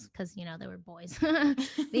males, because they were boys.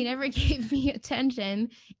 They never gave me attention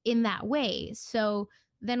in that way. So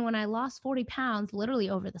then when I lost 40 pounds literally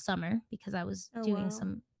over the summer because I was Oh, doing wow.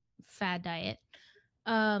 some fad diet,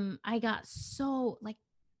 I got so like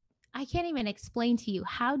I can't even explain to you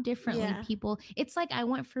how differently Yeah. it's like I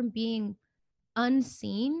went from being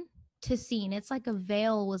unseen to seen. It's like a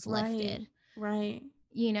veil was Right. lifted, Right.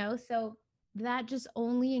 so that just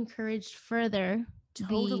only encouraged further the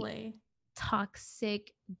Totally.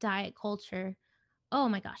 toxic diet culture. Oh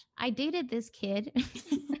my gosh, I dated this kid.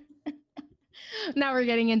 Now we're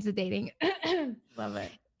getting into dating. Love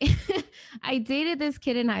it. I dated this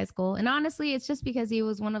kid in high school, and honestly, it's just because he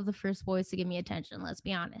was one of the first boys to give me attention, let's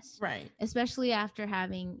be honest. Right. Especially after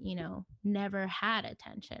having, never had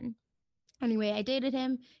attention. Anyway, I dated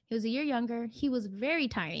him. He was a year younger. He was very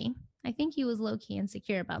tiny. I think he was low key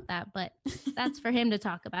insecure about that, but that's for him to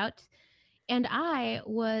talk about. And I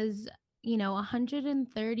was,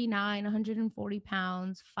 139, 140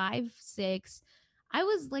 pounds, 5'6". I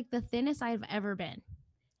was like the thinnest I've ever been.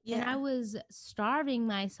 And I Yeah. was starving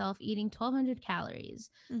myself, eating 1,200 calories,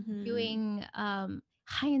 Mm-hmm. doing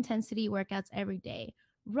high intensity workouts every day,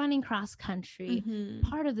 running cross country, Mm-hmm.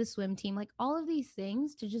 part of the swim team, like all of these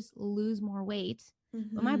things to just lose more weight.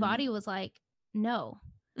 But my Mm-hmm. body was like, no,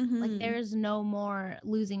 like there Mm-hmm. is no more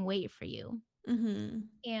losing weight for you. Mm-hmm.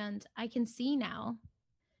 And I can see now,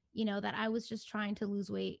 that I was just trying to lose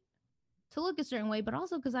weight to look a certain way, but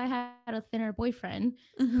also because I had a thinner boyfriend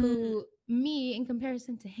Mm-hmm. who, me, in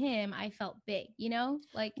comparison to him, I felt big,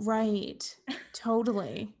 like, Right.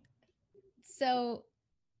 Totally. so.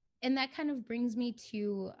 And that kind of brings me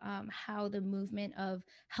to how the movement of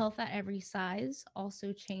health at every size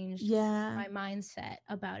also changed Yeah. my mindset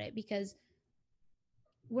about it, because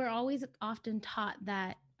we're always often taught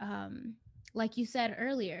that, like you said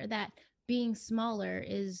earlier, that being smaller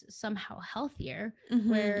is somehow healthier. Mm-hmm.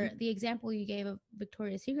 Where the example you gave of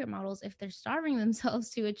Victoria's Secret models, if they're starving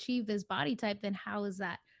themselves to achieve this body type, then how is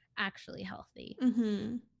that actually healthy?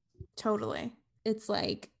 Mm-hmm. Totally. It's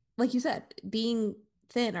like you said, being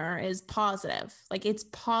thinner is positive. Like it's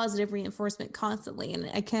positive reinforcement constantly. And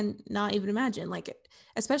I can not even imagine, like,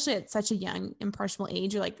 especially at such a young, impressionable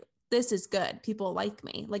age, you're like, this is good. People like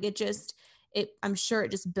me. Like I'm sure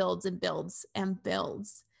it just builds and builds and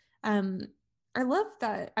builds. Um, I love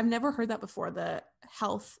that. I've never heard that before. The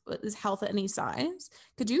health is health at any size.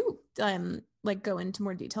 Could you like go into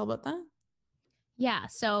more detail about that? Yeah.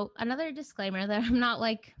 So another disclaimer that I'm not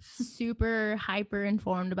like super hyper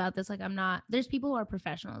informed about this. Like there's people who are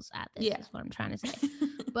professionals at this, Yeah. is what I'm trying to say.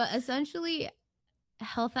 But essentially,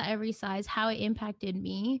 health at every size, how it impacted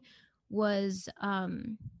me was,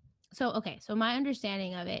 so my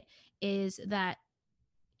understanding of it is that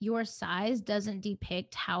your size doesn't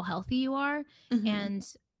depict how healthy you are. Hmm. And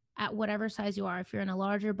at whatever size you are, if you're in a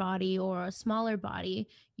larger body or a smaller body,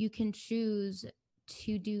 you can choose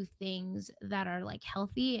to do things that are like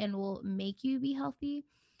healthy and will make you be healthy.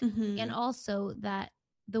 And Hmm. also that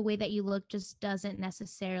the way that you look just doesn't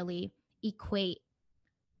necessarily equate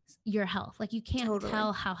your health. Like you can't Totally.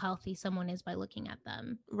 tell how healthy someone is by looking at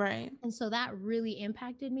them. Right. And so that really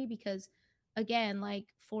impacted me because, again, like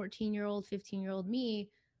 14-year-old, 15-year-old me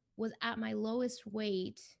was at my lowest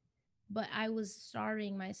weight but I was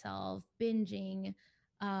starving myself, binging,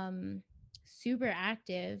 super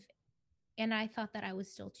active, and I thought that I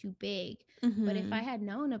was still too big. But if I had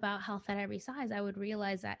known about health at every size, I would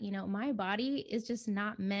realize that, my body is just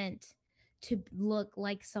not meant to look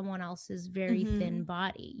like someone else's very thin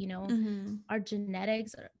body. Our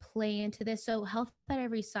genetics play into this. So health at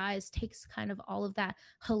every size takes kind of all of that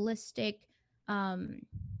holistic,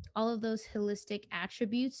 all of those holistic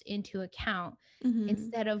attributes into account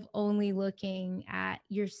instead of only looking at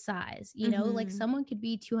your size. Like someone could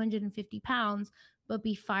be 250 pounds but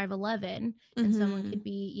be 5'11", and someone could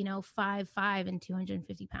be 5'5" and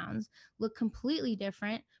 250 pounds, look completely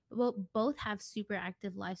different, but both have super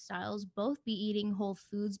active lifestyles, both be eating whole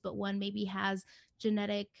foods, but one maybe has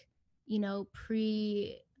genetic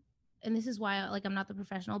and this is why like I'm not the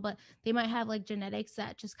professional, but they might have like genetics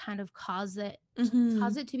that just kind of cause it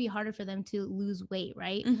to be harder for them to lose weight,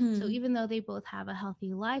 right? So even though they both have a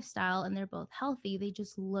healthy lifestyle and they're both healthy, they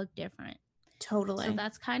just look different. Totally. So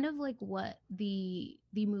that's kind of like what the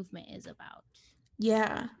movement is about.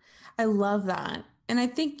 Yeah, I love that. And I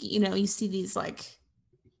think, you see these like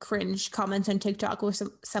cringe comments on TikTok where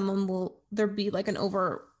someone will, there be like an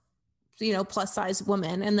over, plus size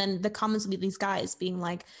woman. And then the comments will be these guys being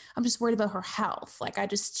like, I'm just worried about her health. Like,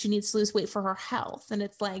 she needs to lose weight for her health. And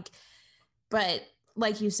it's like, but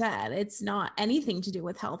like you said, it's not anything to do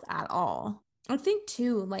with health at all. I think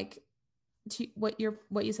too, like, to what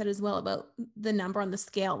you said as well about the number on the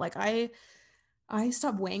scale. Like I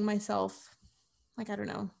stopped weighing myself, like, I don't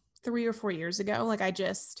know, 3 or 4 years ago. Like I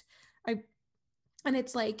and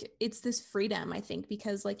it's like it's this freedom, I think,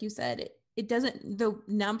 because like you said, it doesn't, the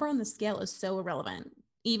number on the scale is so irrelevant,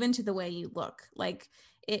 even to the way you look. Like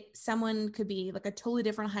someone could be like a totally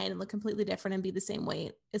different height and look completely different and be the same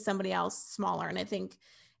weight as somebody else smaller. And I think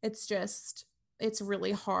it's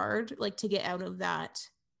really hard like to get out of that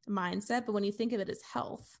mindset. But when you think of it as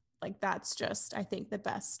health, like that's just, I think, the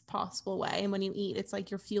best possible way. And when you eat, it's like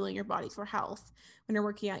you're fueling your body for health. When you're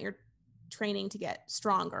working out, you're training to get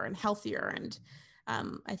stronger and healthier. And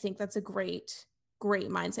I think that's a great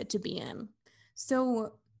mindset to be in.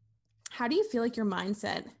 So how do you feel like your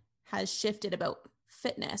mindset has shifted about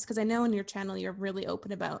fitness? Because I know in your channel, you're really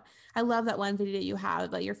open about, I love that one video you have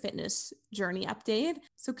about your fitness journey update.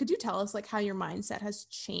 So could you tell us like how your mindset has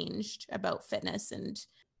changed about fitness? And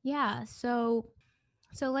yeah, so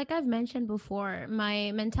like I've mentioned before,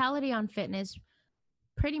 my mentality on fitness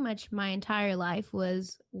pretty much my entire life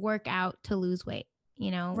was work out to lose weight,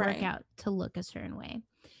 work out to look a certain way.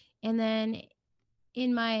 And then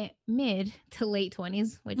in my mid to late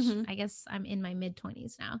 20s, which I guess I'm in my mid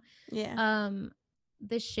 20s now. Yeah.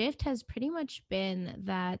 The shift has pretty much been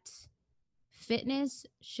that fitness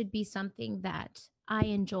should be something that I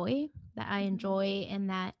enjoy, and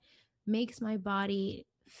that makes my body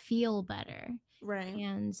feel better. Right.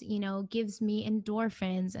 And, gives me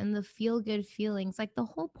endorphins and the feel good feelings. Like the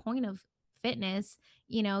whole point of fitness,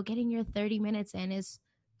 getting your 30 minutes in is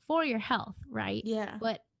for your health, right? Yeah.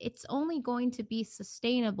 But it's only going to be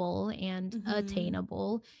sustainable and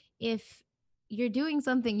attainable if you're doing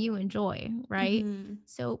something you enjoy, right?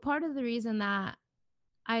 So part of the reason that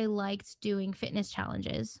I liked doing fitness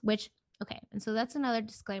challenges, which, okay, and so that's another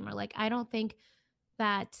disclaimer. Like, I don't think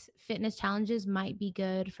that fitness challenges might be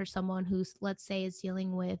good for someone who's, let's say, is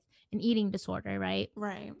dealing with an eating disorder, right?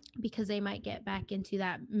 Right. Because they might get back into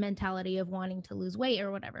that mentality of wanting to lose weight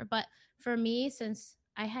or whatever. But for me, since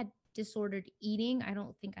I had disordered eating, I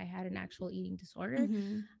don't think I had an actual eating disorder.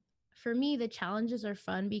 For me, the challenges are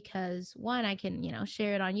fun because one, I can,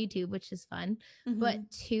 share it on YouTube, which is fun. But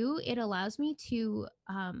two, it allows me to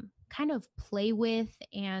kind of play with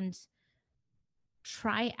and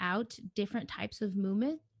try out different types of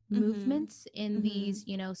movements in these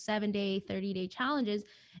 7-day 30-day challenges,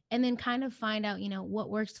 and then kind of find out what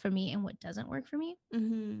works for me and what doesn't work for me.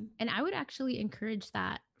 And I would actually encourage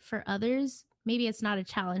that for others. Maybe it's not a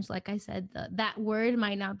challenge, like I said, that word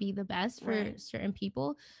might not be the best for certain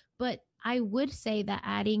people, but I would say that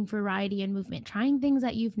adding variety and movement, trying things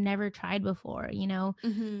that you've never tried before,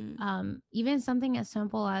 even something as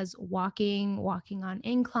simple as walking on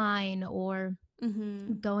incline or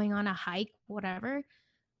going on a hike, whatever,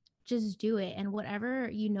 just do it. And whatever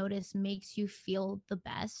you notice makes you feel the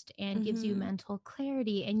best and gives you mental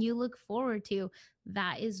clarity and you look forward to,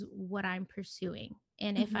 that is what I'm pursuing.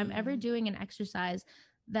 And if I'm ever doing an exercise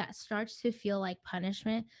that starts to feel like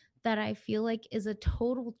punishment, that I feel like is a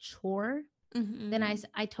total chore, then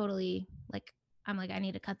I totally I'm like, I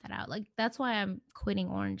need to cut that out. Like, that's why I'm quitting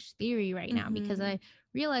Orange Theory right now, because I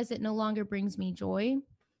realize it no longer brings me joy.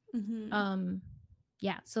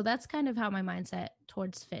 Yeah, so that's kind of how my mindset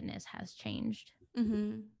towards fitness has changed.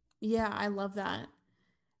 Yeah, I love that.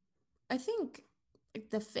 I think like,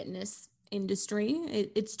 the fitness industry,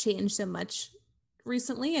 it's changed so much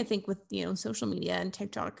recently. I think with, social media and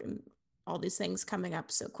TikTok and all these things coming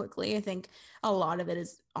up so quickly, I think a lot of it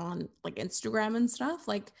is on like Instagram and stuff.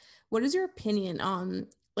 Like, what is your opinion on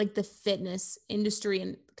like the fitness industry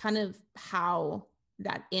and kind of how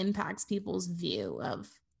that impacts people's view of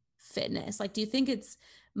fitness? Like, do you think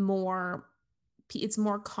more it's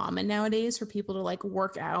more common nowadays for people to like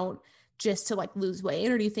work out just to like lose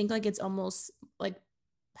weight, or do you think like it's almost like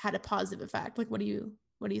had a positive effect? Like what do you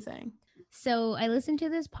think? So I listened to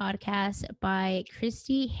this podcast by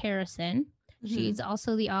Christy Harrison. She's Hmm.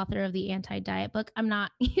 also the author of the Anti-Diet book. I'm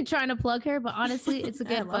not trying to plug her, but honestly, it's a I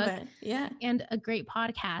good love book it. Yeah. and a great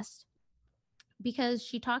podcast because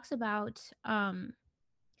she talks about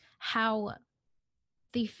how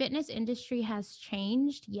the fitness industry has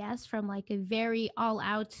changed, yes, from like a very all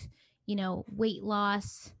out, weight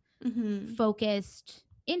loss Hmm. focused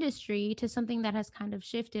industry to something that has kind of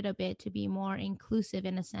shifted a bit to be more inclusive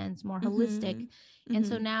in a sense, more holistic. Hmm. And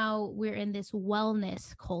so Hmm. now we're in this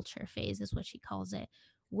wellness culture phase, is what she calls it,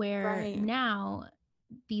 where Right. now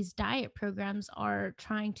these diet programs are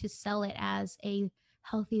trying to sell it as a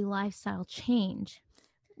healthy lifestyle change.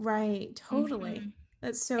 Right. Mm-hmm. Totally.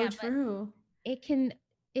 That's so Yeah, but true. it can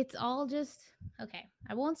it's all just okay,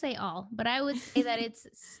 I won't say all, but I would say that it's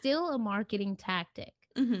still a marketing tactic.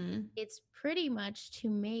 Hmm. It's pretty much to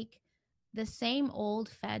make the same old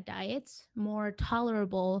fad diets more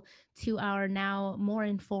tolerable to our now more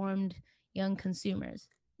informed young consumers.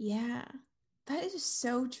 Yeah. That is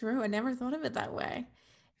so true. I never thought of it that way.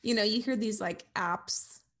 You hear these like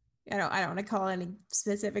apps. I don't want to call any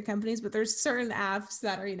specific companies, but there's certain apps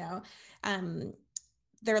that are, um,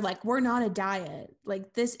 they're like, we're not a diet.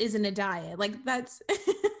 Like this isn't a diet. Like that's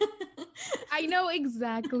I know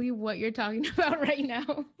exactly what you're talking about right now.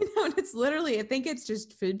 and it's literally, I think it's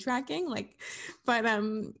just food tracking. Like, but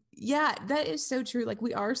yeah, that is so true. Like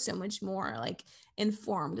we are so much more like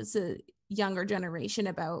informed as a younger generation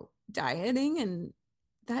about dieting, and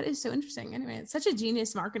that is so interesting. Anyway, it's such a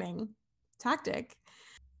genius marketing tactic.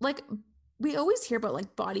 Like we always hear about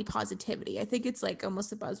like body positivity. I think it's like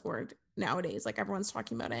almost a buzzword nowadays. Like everyone's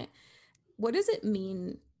talking about it. What does it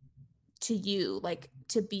mean to you, like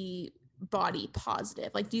to be body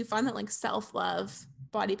positive? Like, do you find that like self-love,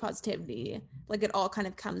 body positivity, like it all kind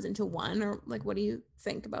of comes into one, or like what do you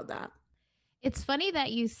think about that? It's funny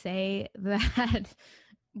that you say that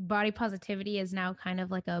body positivity is now kind of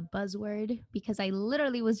like a buzzword because I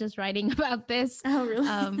literally was just writing about this. Oh,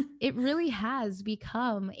 really? It really has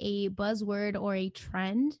become a buzzword or a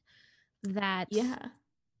trend that, Yeah.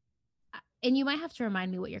 and you might have to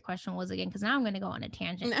remind me what your question was again, because now I'm going to go on a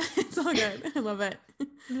tangent. It's all good. I love it.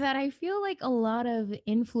 That I feel like a lot of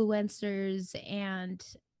influencers and,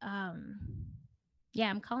 yeah,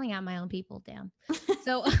 I'm calling out my own people, damn.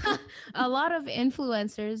 So a lot of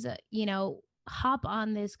influencers, hop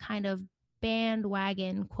on this kind of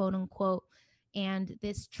bandwagon, quote unquote, and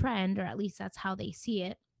this trend, or at least that's how they see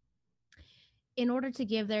it, in order to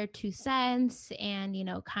give their 2 cents and,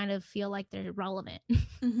 kind of feel like they're relevant,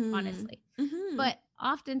 Mm-hmm. honestly. Mm-hmm. But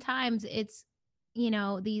oftentimes it's,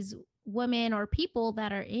 these women or people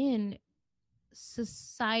that are in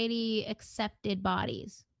society accepted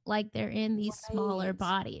bodies, like they're in these smaller Right.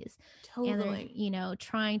 bodies and they're Totally.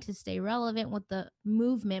 trying to stay relevant with the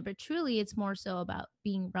movement, but truly it's more so about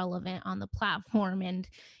being relevant on the platform and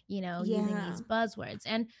using Yeah. these buzzwords.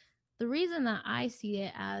 And the reason that I see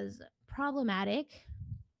it as problematic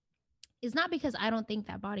is not because I don't think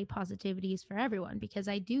that body positivity is for everyone, because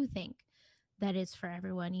I do think that is for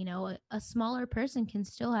everyone. A smaller person can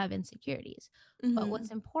still have insecurities. But Mm-hmm.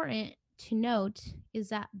 what's important to note is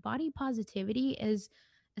that body positivity is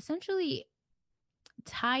essentially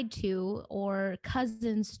tied to or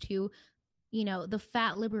cousins to, the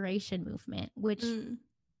fat liberation movement, which Mm.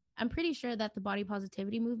 I'm pretty sure that the body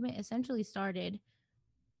positivity movement essentially started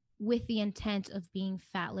with the intent of being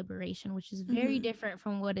fat liberation, which is very Mm-hmm. different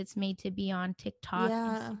from what it's made to be on TikTok,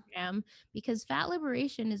 Yeah. Instagram, because fat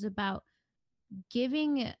liberation is about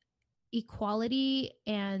giving equality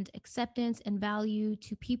and acceptance and value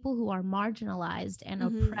to people who are marginalized and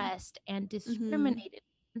Mm-hmm. oppressed and Mm-hmm. discriminated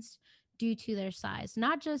against due to their size.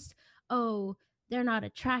 Not just, oh, they're not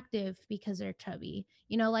attractive because they're chubby.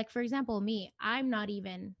 Like for example, me, I'm not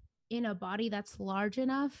even in a body that's large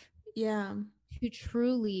enough Yeah. to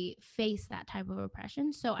truly face that type of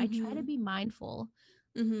oppression. So I try to Mm-hmm. be mindful,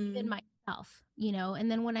 even Mm-hmm. myself, and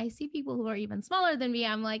then when I see people who are even smaller than me,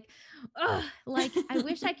 I'm like, ugh, like I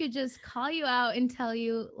wish I could just call you out and tell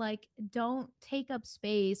you, like, don't take up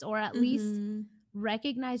space, or at least Mm-hmm.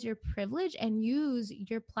 recognize your privilege and use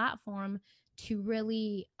your platform to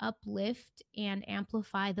really uplift and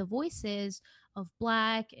amplify the voices of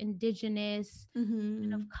Black, Indigenous,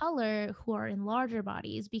 and of color who are in larger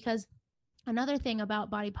bodies. Because another thing about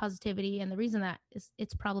body positivity, and the reason that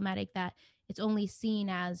it's problematic that it's only seen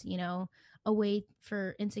as, you know, a way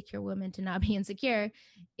for insecure women to not be insecure,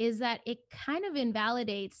 is that it kind of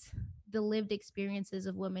invalidates the lived experiences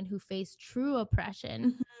of women who face true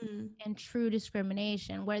oppression and true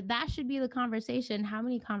discrimination, where that should be the conversation. How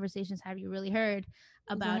many conversations have you really heard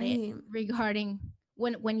about it regarding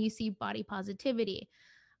when you see body positivity?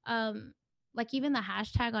 Like even the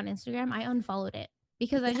hashtag on Instagram, I unfollowed it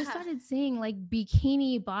because I just started seeing like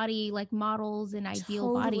bikini body, like models and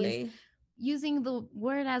ideal bodies using the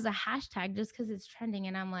word as a hashtag just because it's trending.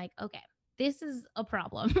 And I'm like, okay, this is a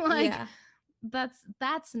problem. Like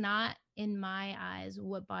that's not, in my eyes,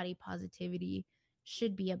 what body positivity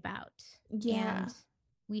should be about. And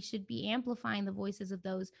we should be amplifying the voices of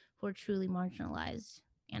those who are truly marginalized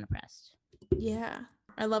and oppressed. Yeah.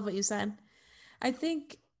 I love what you said. I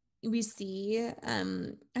think we see, I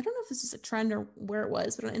don't know if this is a trend or where it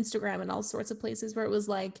was, but on Instagram and all sorts of places where it was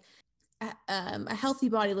like, a healthy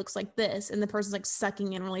body looks like this, and the person's like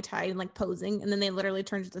sucking in really tight and like posing, and then they literally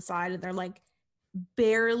turn to the side and they're like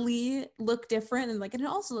barely look different, and like, and it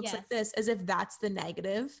also looks like this, as if that's the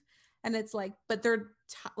negative. And it's like, but they're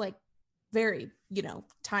like very, you know,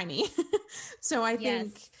 tiny. So I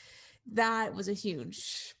think that was a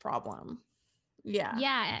huge problem.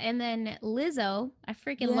 Yeah. And then Lizzo, I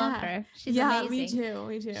freaking love her. She's amazing.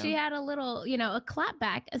 Me too. She had a little, you know, a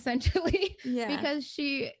clapback essentially because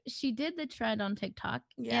she did the trend on TikTok.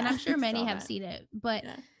 And I'm sure many have seen it. But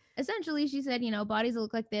essentially she said, you know, bodies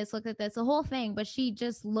look like this, the whole thing. But she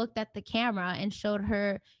just looked at the camera and showed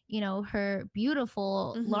her, you know, her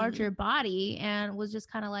beautiful larger body and was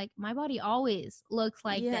just kind of like, my body always looks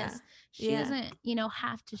like this. She doesn't, you know,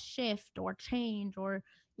 have to shift or change or,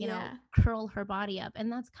 you know, curl her body up.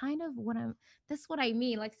 And that's kind of that's what I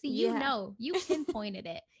mean. Like, see, you know, you pinpointed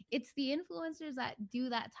it. It's the influencers that do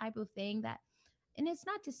that type of thing and it's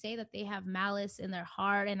not to say that they have malice in their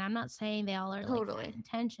heart. And I'm not saying they all are like that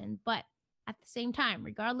intention, but at the same time,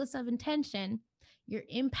 regardless of intention, your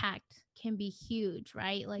impact can be huge,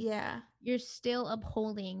 right? Like, you're still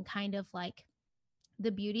upholding kind of like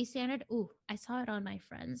the beauty standard. Ooh, I saw it on my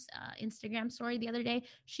friend's Instagram story the other day.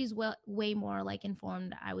 She's way more like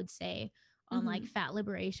informed, I would say, on like fat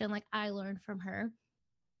liberation. Like, I learned from her.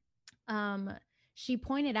 She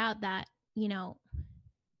pointed out that, you know,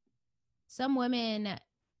 some women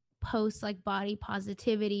post like body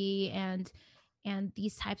positivity and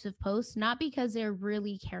these types of posts, not because they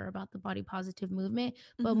really care about the body positive movement,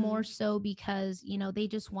 but more so because, you know, they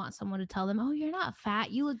just want someone to tell them, oh, you're not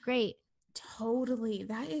fat, you look great. Totally.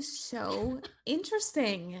 That is so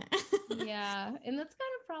interesting. And that's kind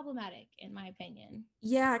of problematic in my opinion.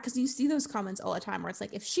 Yeah, because you see those comments all the time where it's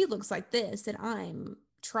like, if she looks like this, then I'm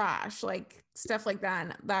trash, like stuff like that.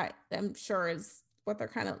 And that I'm sure is what they're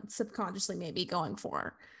kind of subconsciously maybe going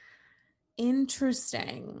for.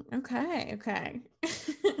 Interesting. Okay.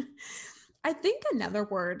 I think another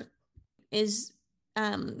word is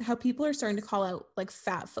how people are starting to call out like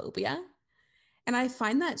fat phobia. And I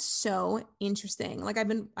find that so interesting. Like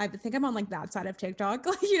I think I'm on like that side of TikTok,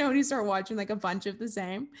 like, you know, when you start watching like a bunch of the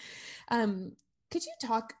same. Could you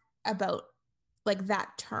talk about like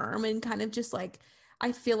that term and kind of just like,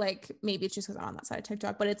 I feel like maybe it's just because I'm on that side of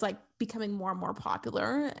TikTok, but it's like becoming more and more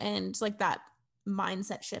popular and like that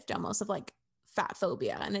mindset shift almost of like fat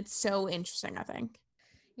phobia. And it's so interesting, I think.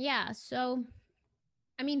 Yeah. So,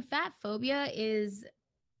 I mean, fat phobia is,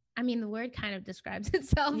 I mean, the word kind of describes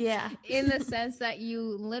itself in the sense that you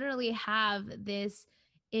literally have this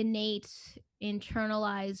innate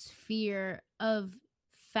internalized fear of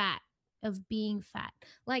fat, of being fat.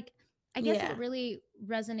 Like, I guess what really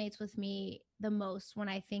resonates with me the most when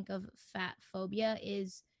I think of fat phobia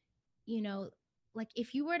is, you know, like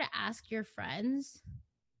if you were to ask your friends,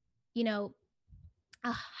 you know,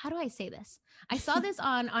 how do I say this? I saw this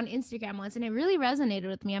on Instagram once and it really resonated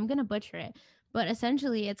with me. I'm going to butcher it. But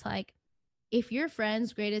essentially it's like, if your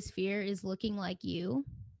friend's greatest fear is looking like you,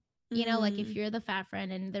 you know, like if you're the fat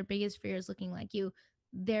friend and their biggest fear is looking like you,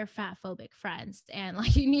 they're fat phobic friends. And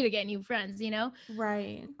like, you need to get new friends, you know?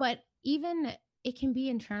 Right. But even it can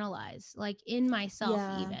be internalized, like in myself,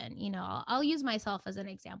 even, you know, I'll use myself as an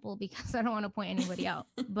example because I don't want to point anybody out.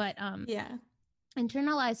 But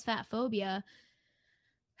internalized fat phobia,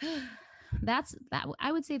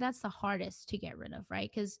 I would say that's the hardest to get rid of, right?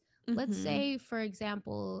 Because let's say, for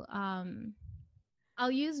example,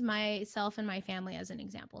 I'll use myself and my family as an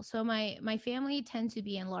example. So my family tend to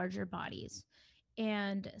be in larger bodies.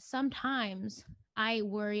 And sometimes I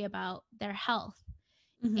worry about their health.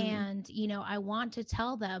 And, I want to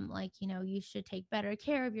tell them, like, you should take better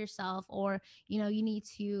care of yourself, or, you need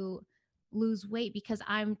to lose weight, because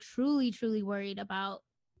I'm truly, truly worried about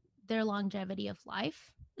their longevity of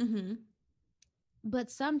life.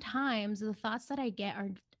 But sometimes the thoughts that I get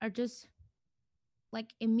are just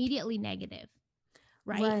like immediately negative,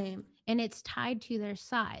 right? And it's tied to their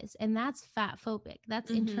size, and that's fat phobic.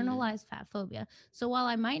 That's internalized fat phobia. So while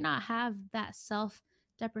I might not have that self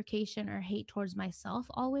deprecation or hate towards myself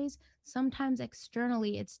always, sometimes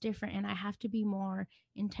externally it's different, and I have to be more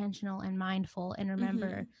intentional and mindful and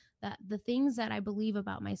remember that the things that I believe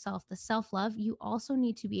about myself, the self-love, you also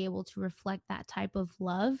need to be able to reflect that type of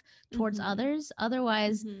love towards others.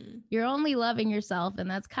 Otherwise, you're only loving yourself, and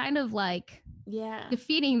that's kind of like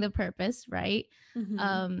defeating the purpose, right?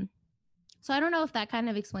 So I don't know if that kind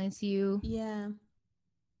of explains to you.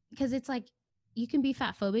 Because it's like you can be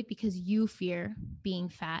fat phobic because you fear being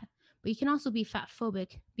fat, but you can also be fat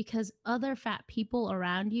phobic because other fat people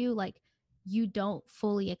around you, like, you don't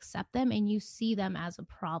fully accept them and you see them as a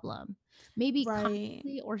problem, maybe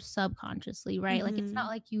consciously or subconsciously, right? Like, it's not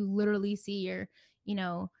like you literally see your,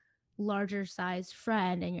 larger sized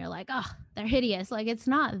friend and you're like, oh, they're hideous. Like, it's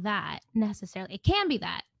not that necessarily. It can be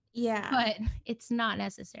that, but it's not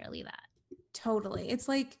necessarily that. Totally. It's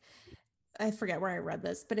like, I forget where I read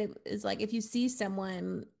this, but it is like if you see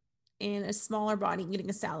someone in a smaller body eating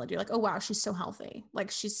a salad, you're like, oh wow, she's so healthy. Like,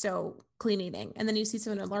 she's so clean eating. And then you see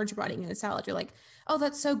someone in a larger body eating a salad, you're like, oh,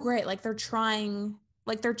 that's so great. Like, they're trying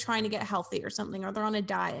to get healthy or something, or they're on a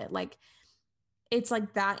diet. Like, it's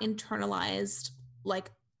like that internalized like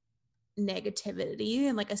negativity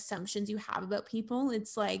and like assumptions you have about people.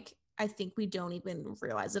 It's like, I think we don't even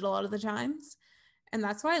realize it a lot of the times. And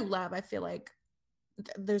that's why I feel like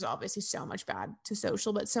there's obviously so much bad to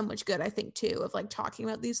social, but so much good, I think, too, of like talking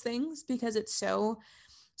about these things, because it's so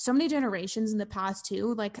many generations in the past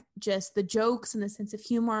too, like just the jokes and the sense of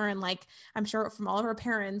humor, and like I'm sure from all of our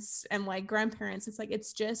parents and like grandparents, it's like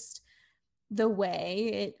it's just the way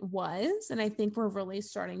it was. And I think we're really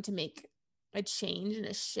starting to make a change and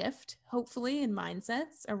a shift, hopefully, in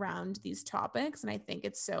mindsets around these topics. And I think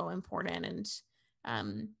it's so important.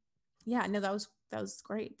 And yeah, no, that was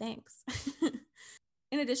great. Thanks.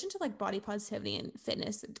 In addition to like body positivity and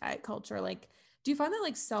fitness and diet culture, like, do you find that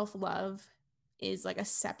like self-love is like a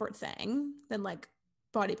separate thing than like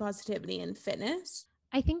body positivity and fitness?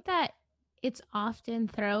 I think that it's often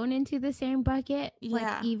thrown into the same bucket. Like,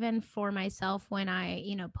 Yeah. even for myself, when I,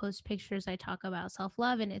 post pictures, I talk about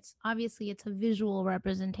self-love, and it's obviously it's a visual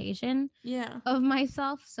representation of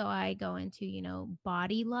myself. So I go into,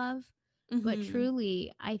 body love. But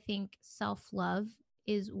truly, I think self-love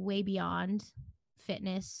is way beyond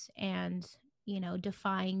fitness and,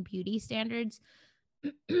 defying beauty standards.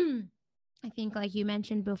 I think, like you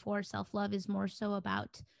mentioned before, self-love is more so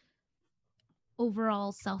about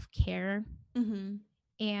overall self-care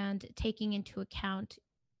and taking into account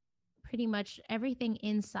pretty much everything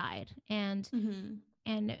inside, and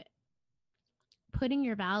putting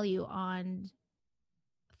your value on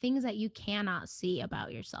things that you cannot see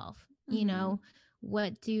about yourself.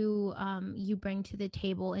 What do you bring to the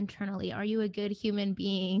table internally? Are you a good human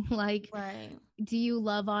being? Like, do you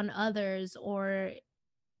love on others? Or,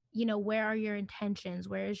 where are your intentions?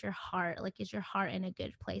 Where is your heart? Like, is your heart in a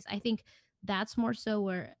good place? I think that's more so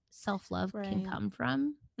where self-love can come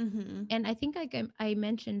from. And I think I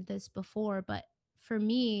mentioned this before, but for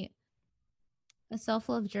me, a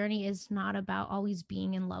self-love journey is not about always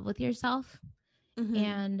being in love with yourself.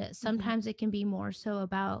 And sometimes it can be more so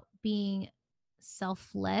about being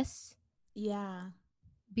selfless. Yeah.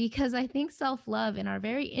 Because I think self-love in our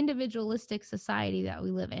very individualistic society that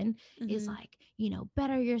we live in is like,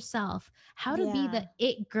 better yourself, how to be the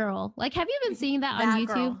it girl. Like, have you been seeing that on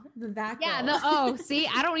YouTube? That Yeah, girl. see,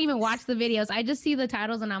 I don't even watch the videos. I just see the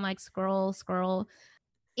titles and I'm like, scroll, scroll.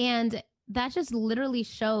 And that just literally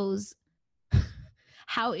shows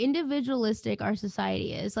how individualistic our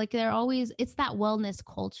society is. Like, it's that wellness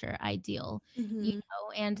culture ideal,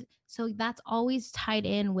 and so that's always tied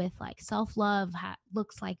in with like self-love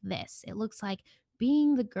looks like this. It looks like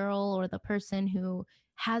being the girl or the person who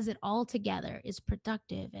has it all together, is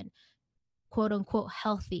productive and quote unquote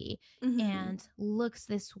healthy, and looks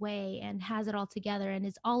this way and has it all together and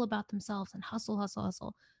is all about themselves and hustle, hustle,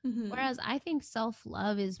 hustle. Whereas I think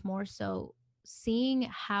self-love is more so seeing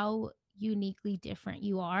how uniquely different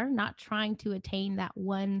you are, not trying to attain that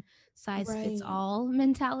one size fits all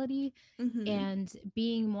mentality, and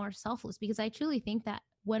being more selfless. Because I truly think that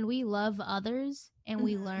when we love others and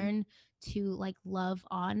we learn to like love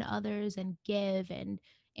on others and give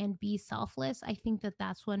and be selfless, I think that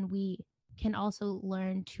that's when we can also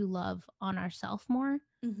learn to love on ourselves more.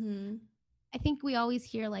 Mm-hmm. I think we always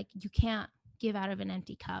hear like, you can't give out of an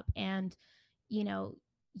empty cup, and you know,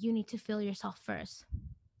 you need to fill yourself first.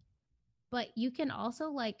 But you can also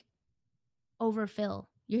like overfill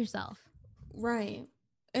yourself. Right.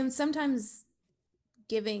 And sometimes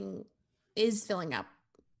giving is filling up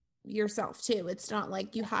yourself too. It's not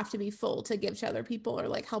like you have to be full to give to other people or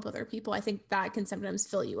like help other people. I think that can sometimes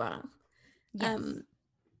fill you up. Yes.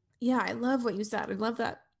 Yeah, I love what you said. I love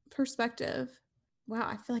that perspective. Wow,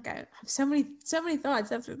 I feel like I have so many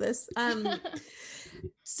thoughts after this.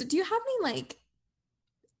 So do you have any like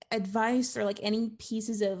advice or like any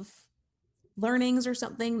pieces of learnings or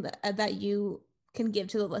something that you can give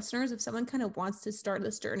to the listeners if someone kind of wants to start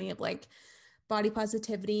this journey of like body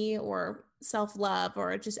positivity or self-love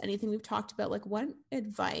or just anything we've talked about? Like, what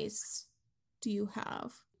advice do you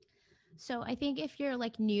have? So I think if you're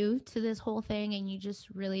like new to this whole thing and you just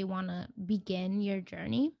really want to begin your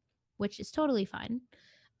journey, which is totally fine,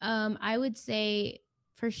 I would say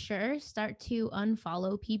for sure start to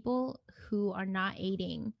unfollow people who are not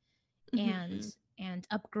aiding and Mm-hmm. and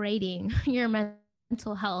upgrading your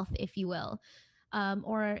mental health, if you will,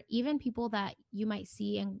 or even people that you might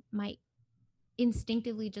see and might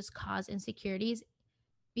instinctively just cause insecurities,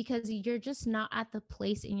 because you're just not at the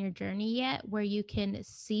place in your journey yet where you can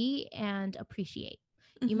see and appreciate.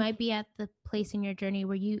 You Mm-hmm. might be at the place in your journey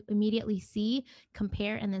where you immediately see,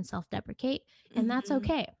 compare, and then self deprecate. And that's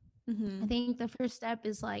Mm-hmm. okay. Mm-hmm. I think the first step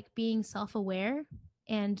is like being self aware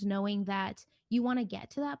and knowing that you want to get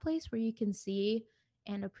to that place where you can see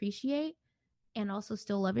and appreciate and also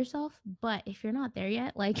still love yourself. But if you're not there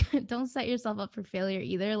yet, like don't set yourself up for failure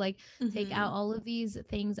either. Like take Mm-hmm. out all of these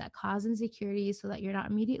things that cause insecurity so that you're not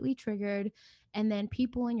immediately triggered. And then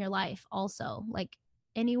people in your life also, like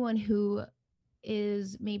anyone who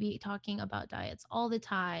is maybe talking about diets all the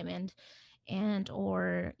time and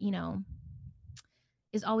or, you know,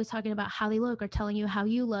 is always talking about how they look or telling you how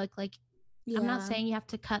you look, like I'm not Yeah. saying you have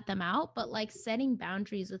to cut them out, but like setting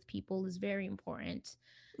boundaries with people is very important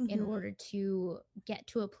in Mm-hmm. order to get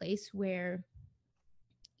to a place where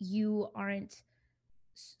you aren't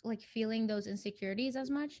like feeling those insecurities as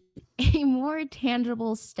much. A more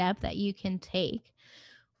tangible step that you can take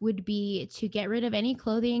would be to get rid of any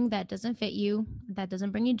clothing that doesn't fit you, that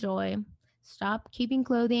doesn't bring you joy. Stop keeping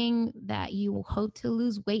clothing that you hope to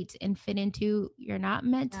lose weight and fit into. You're not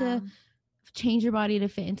meant Yeah. to change your body to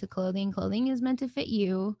fit into clothing. Clothing is meant to fit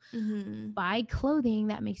you. Mm-hmm. Buy clothing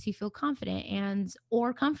that makes you feel confident and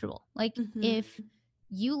or comfortable. Like Mm-hmm. if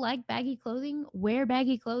you like baggy clothing, wear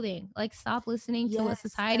baggy clothing. Like stop listening to what Yes, I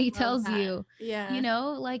society love tells that. you. You Yeah.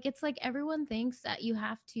 know, like it's like everyone thinks that you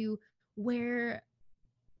have to wear,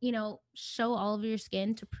 you know, show all of your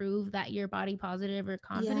skin to prove that you're body positive or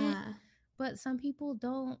confident. Yeah. But some people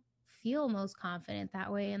don't feel most confident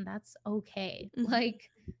that way, and that's okay. Mm-hmm. Like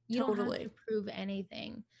you don't have to Totally. prove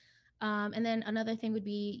anything. And then another thing would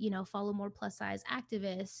be, you know, follow more plus size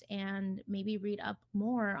activists and maybe read up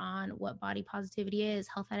more on what body positivity is,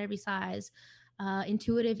 health at every size,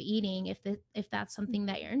 intuitive eating, if that's something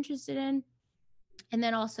that you're interested in. And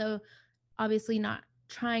then also, obviously, not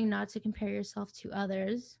trying not to compare yourself to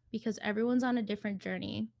others because everyone's on a different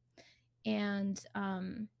journey. And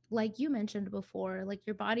like you mentioned before, like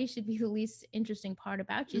your body should be the least interesting part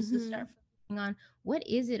about you. So Mm-hmm. start focusing on what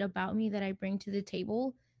is it about me that I bring to the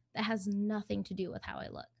table that has nothing to do with how I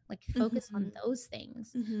look. Like focus Mm-hmm. on those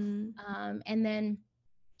things. Mm-hmm. And then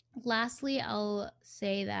lastly, I'll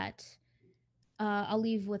say that I'll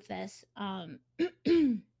leave with this.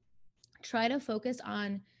 Try to focus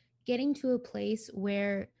on getting to a place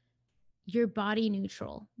where you're body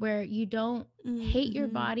neutral, where you don't hate your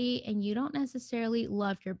Mm-hmm. body and you don't necessarily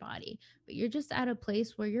love your body, but you're just at a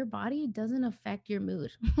place where your body doesn't affect your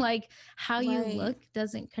mood. Like how you Right. look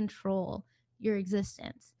doesn't control your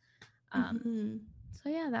existence. Um, Mm-hmm. so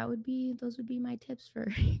yeah, those would be my tips for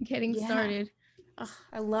getting Yeah. started. Ugh,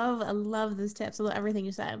 I love those tips. I love everything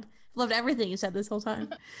you said. I've loved everything you said this whole time.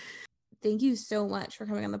 Thank you so much for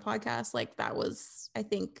coming on the podcast. Like that was, I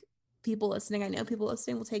think people listening, I know people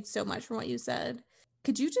listening will take so much from what you said.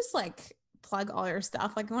 Could you just like plug all your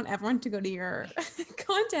stuff? Like I want everyone to go to your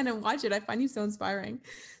content and watch it. I find you so inspiring.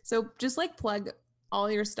 So just like plug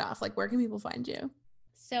all your stuff. Like where can people find you?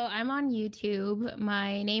 So I'm on YouTube.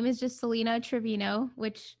 My name is just Selena Trevino,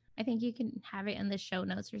 which I think you can have it in the show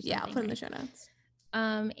notes or Yeah, I'll something, put in the right? show notes.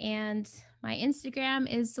 And my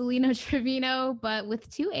Instagram is Selena Trevino, but with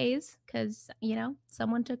two A's because, you know,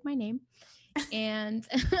 someone took my name. And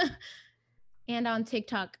And on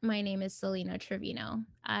TikTok, my name is Selena Trevino.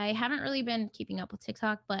 I haven't really been keeping up with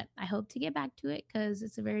TikTok, but I hope to get back to it because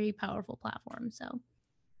it's a very powerful platform. So, awesome.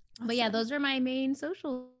 But yeah, those are my main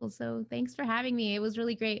socials. So thanks for having me. It was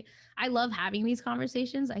really great. I love having these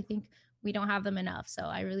conversations. I think we don't have them enough. So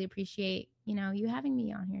I really appreciate, you having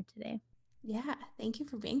me on here today. Yeah, thank you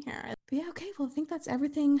for being here. But yeah, okay, well, I think that's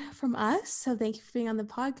everything from us. So thank you for being on the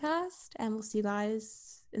podcast, and we'll see you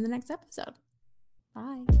guys in the next episode.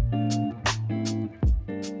 Bye.